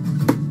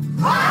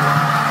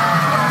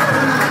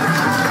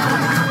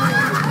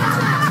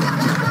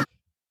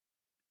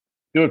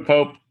 Do it,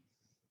 Pope.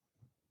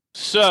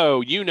 So,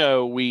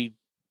 we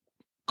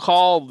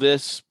call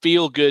this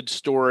feel-good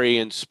story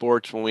in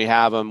sports when we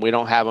have them. We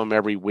don't have them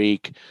every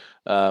week.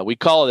 We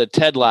call it a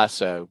Ted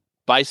Lasso.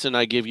 Bison,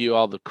 I give you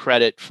all the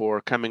credit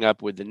for coming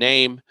up with the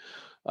name.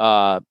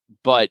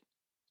 But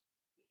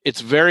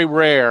it's very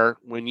rare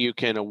when you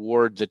can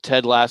award the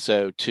Ted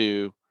Lasso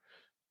to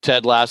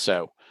Ted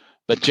Lasso.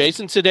 But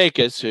Jason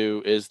Sudeikis,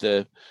 who is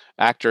the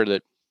actor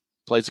that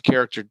plays the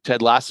character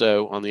Ted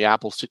Lasso on the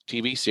Apple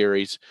TV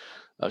series,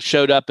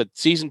 showed up at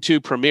season 2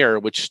 premiere,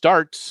 which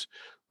starts,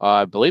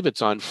 I believe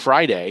it's on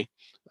Friday,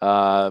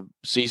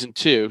 season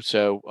 2.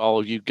 So all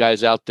of you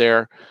guys out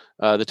there,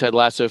 the Ted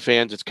Lasso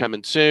fans, it's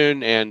coming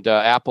soon. And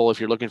Apple, if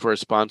you're looking for a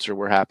sponsor,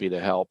 we're happy to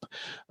help.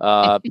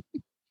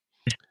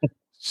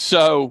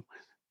 So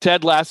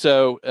Ted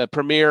Lasso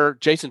premiere,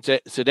 Jason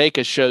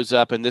Sudeikis shows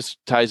up, and this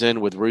ties in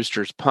with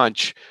Rooster's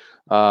punch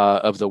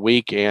of the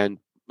week and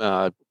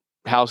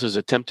House's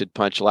attempted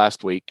punch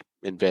last week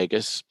in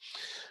Vegas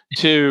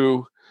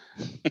to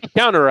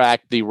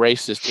counteract the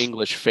racist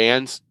English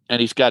fans.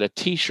 And he's got a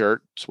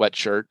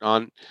sweatshirt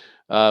on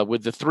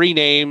with the 3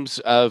 names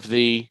of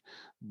the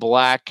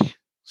black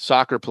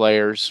soccer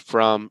players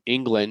from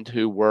England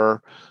who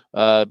were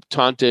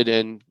taunted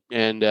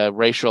and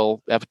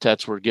racial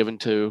epithets were given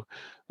to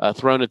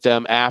thrown at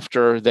them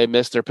after they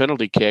missed their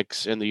penalty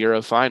kicks in the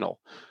Euro final.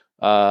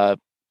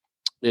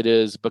 It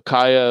is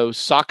Bukayo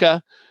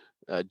Saka,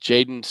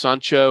 Jadon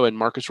Sancho, and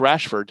Marcus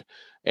Rashford.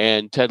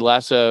 And Ted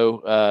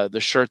Lasso, the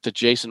shirt that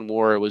Jason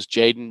wore, was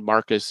Jadon,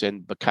 Marcus,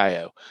 and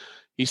Bukayo.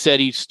 He said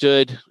he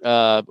stood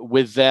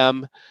with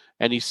them,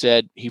 and he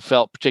said he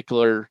felt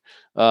particular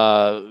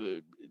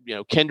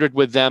kindred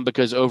with them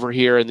because over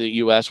here in the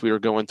U.S. we were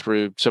going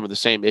through some of the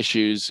same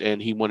issues,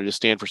 and he wanted to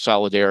stand for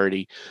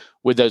solidarity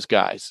with those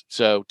guys.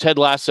 So Ted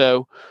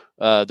Lasso,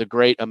 the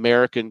great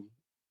American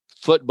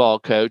football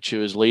coach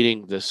who is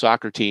leading the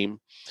soccer team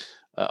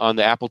on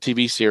the Apple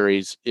TV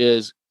series,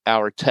 is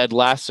our Ted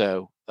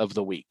Lasso of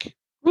the week.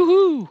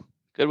 Woohoo!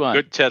 Good one.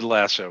 Good Ted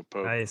Lasso,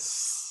 Pope.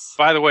 Nice.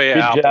 By the way,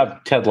 Good Apple,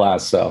 job, Ted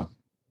Lasso.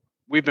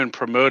 we've been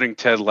promoting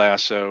Ted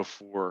Lasso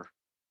for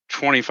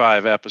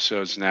 25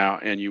 episodes now,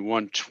 and you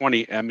won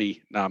 20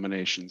 Emmy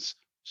nominations.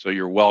 So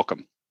you're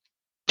welcome.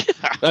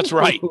 That's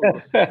right.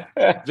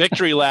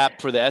 Victory lap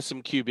for the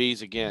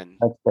SMQBs again.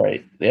 That's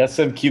right. The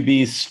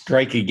SMQBs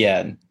strike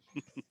again.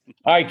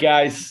 All right,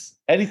 guys.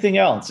 Anything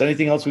else?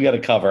 Anything else we got to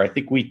cover? I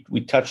think we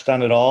touched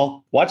on it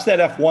all. Watch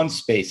that F1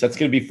 space. That's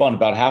going to be fun.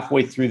 About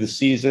halfway through the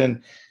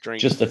season,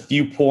 just a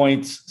few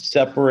points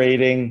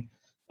separating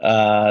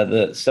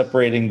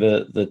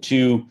the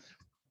 2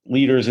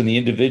 leaders in the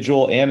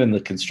individual and in the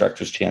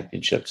constructors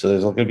championship. So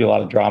there's going to be a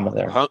lot of drama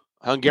there.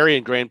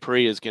 Hungarian Grand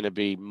Prix is going to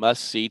be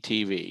must-see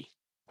TV.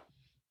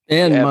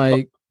 And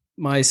Yeah,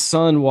 my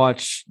son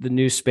watched the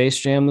new Space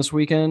Jam this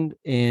weekend,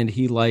 and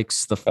he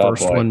likes the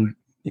first boy. one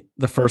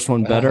The first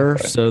one better,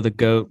 Okay. so the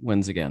GOAT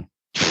wins again.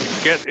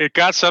 It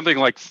got something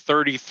like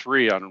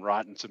 33 on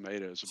Rotten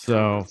Tomatoes.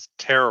 So- It's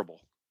terrible.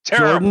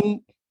 Terrible.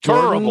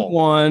 Jordan Terrible.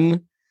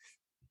 1,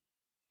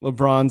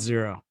 LeBron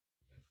 0.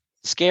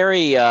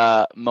 Scary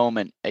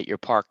moment at your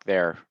park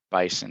there,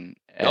 Bison.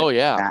 at Oh,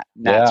 yeah.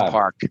 Nats Yeah.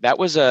 Park. That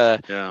was a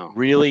Yeah.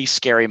 really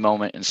scary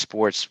moment in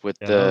sports with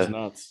Yeah, that was the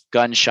nuts.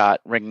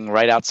 gunshot ringing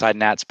right outside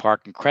Nats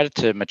Park. And credit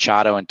to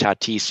Machado and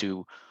Tatis,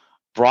 who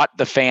brought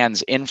the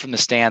fans in from the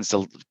stands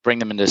to bring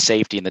them into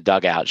safety in the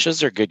dugout. Shows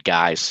they're good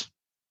guys.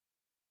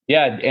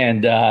 Yeah,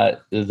 and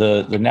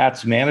the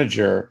Nats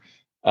manager,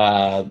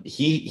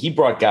 he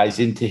brought guys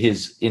into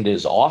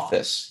his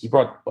office. He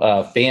brought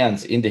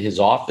fans into his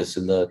office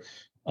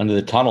under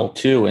the tunnel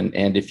too.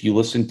 And if you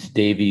listen to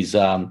Davies,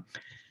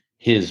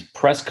 his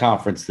press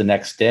conference the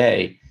next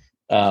day,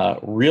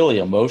 really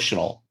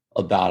emotional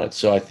about it.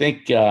 So I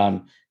think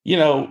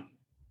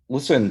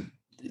listen,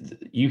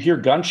 you hear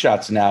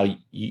gunshots now.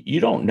 You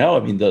don't know.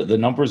 I mean, the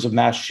numbers of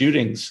mass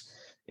shootings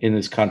in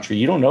this country,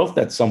 you don't know if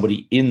that's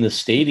somebody in the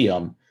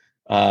stadium.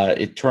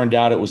 It turned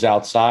out it was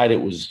outside.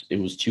 It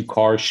was two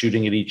cars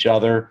shooting at each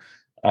other.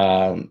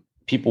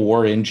 People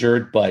were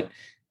injured, but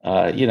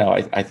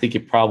I think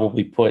it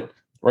probably put,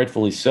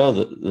 rightfully so,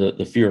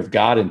 the fear of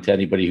God into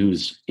anybody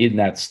who's in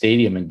that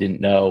stadium and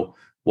didn't know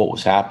what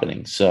was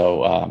happening.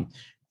 So,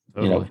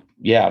 Totally.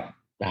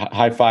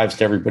 high fives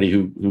to everybody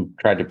who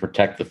tried to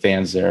protect the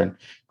fans there,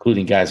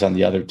 including guys on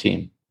the other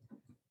team.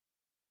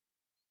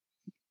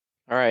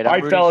 All right. All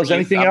right, fellas,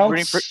 anything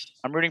else?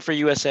 I'm rooting for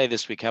USA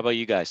this week. How about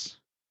you guys?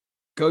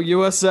 Go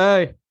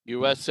USA.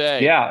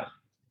 USA. Yeah,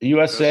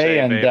 USA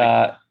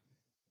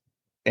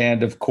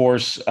and of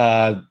course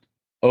Okuhara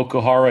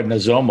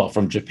Nozomu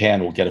from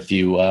Japan will get a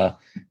few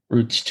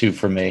roots too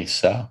for me.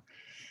 So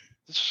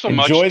This is a Enjoy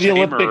much the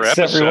tamer Olympics,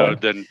 episode everyone.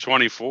 than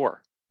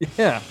 24.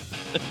 Yeah.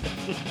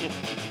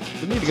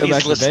 We need to go Please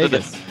back to listen to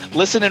Vegas.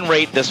 Listen and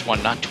rate this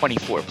one, not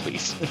 24,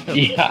 please.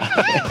 yeah,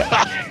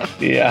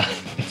 yeah.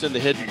 It's in the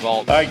hidden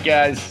vault. All right,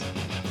 guys,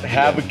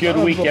 have a good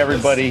week,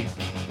 everybody.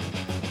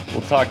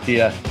 We'll talk to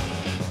you.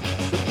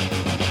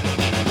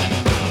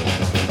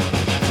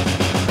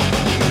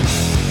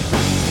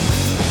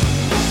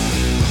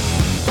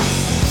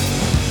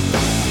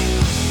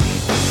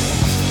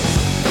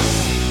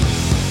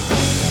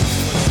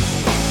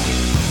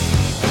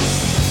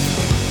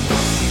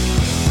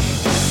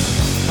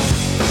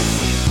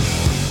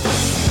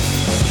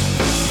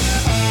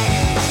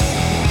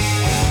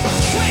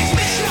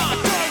 Transmission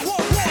during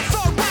World War,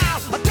 third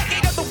round. A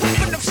decade of the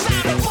weapon of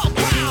sound and fuck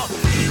ground.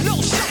 No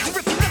shelter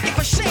if you're looking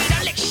for shade.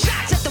 I lick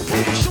shots at the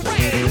brutal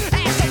charade.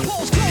 As the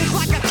walls close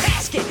like a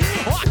casket.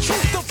 Our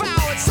truth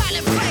devoured.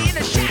 Silent play in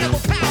the shadow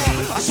of power.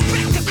 A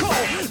spectacle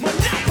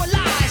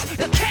monopolized.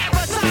 The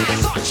camera's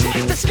eyes. Our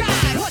choice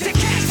disguised.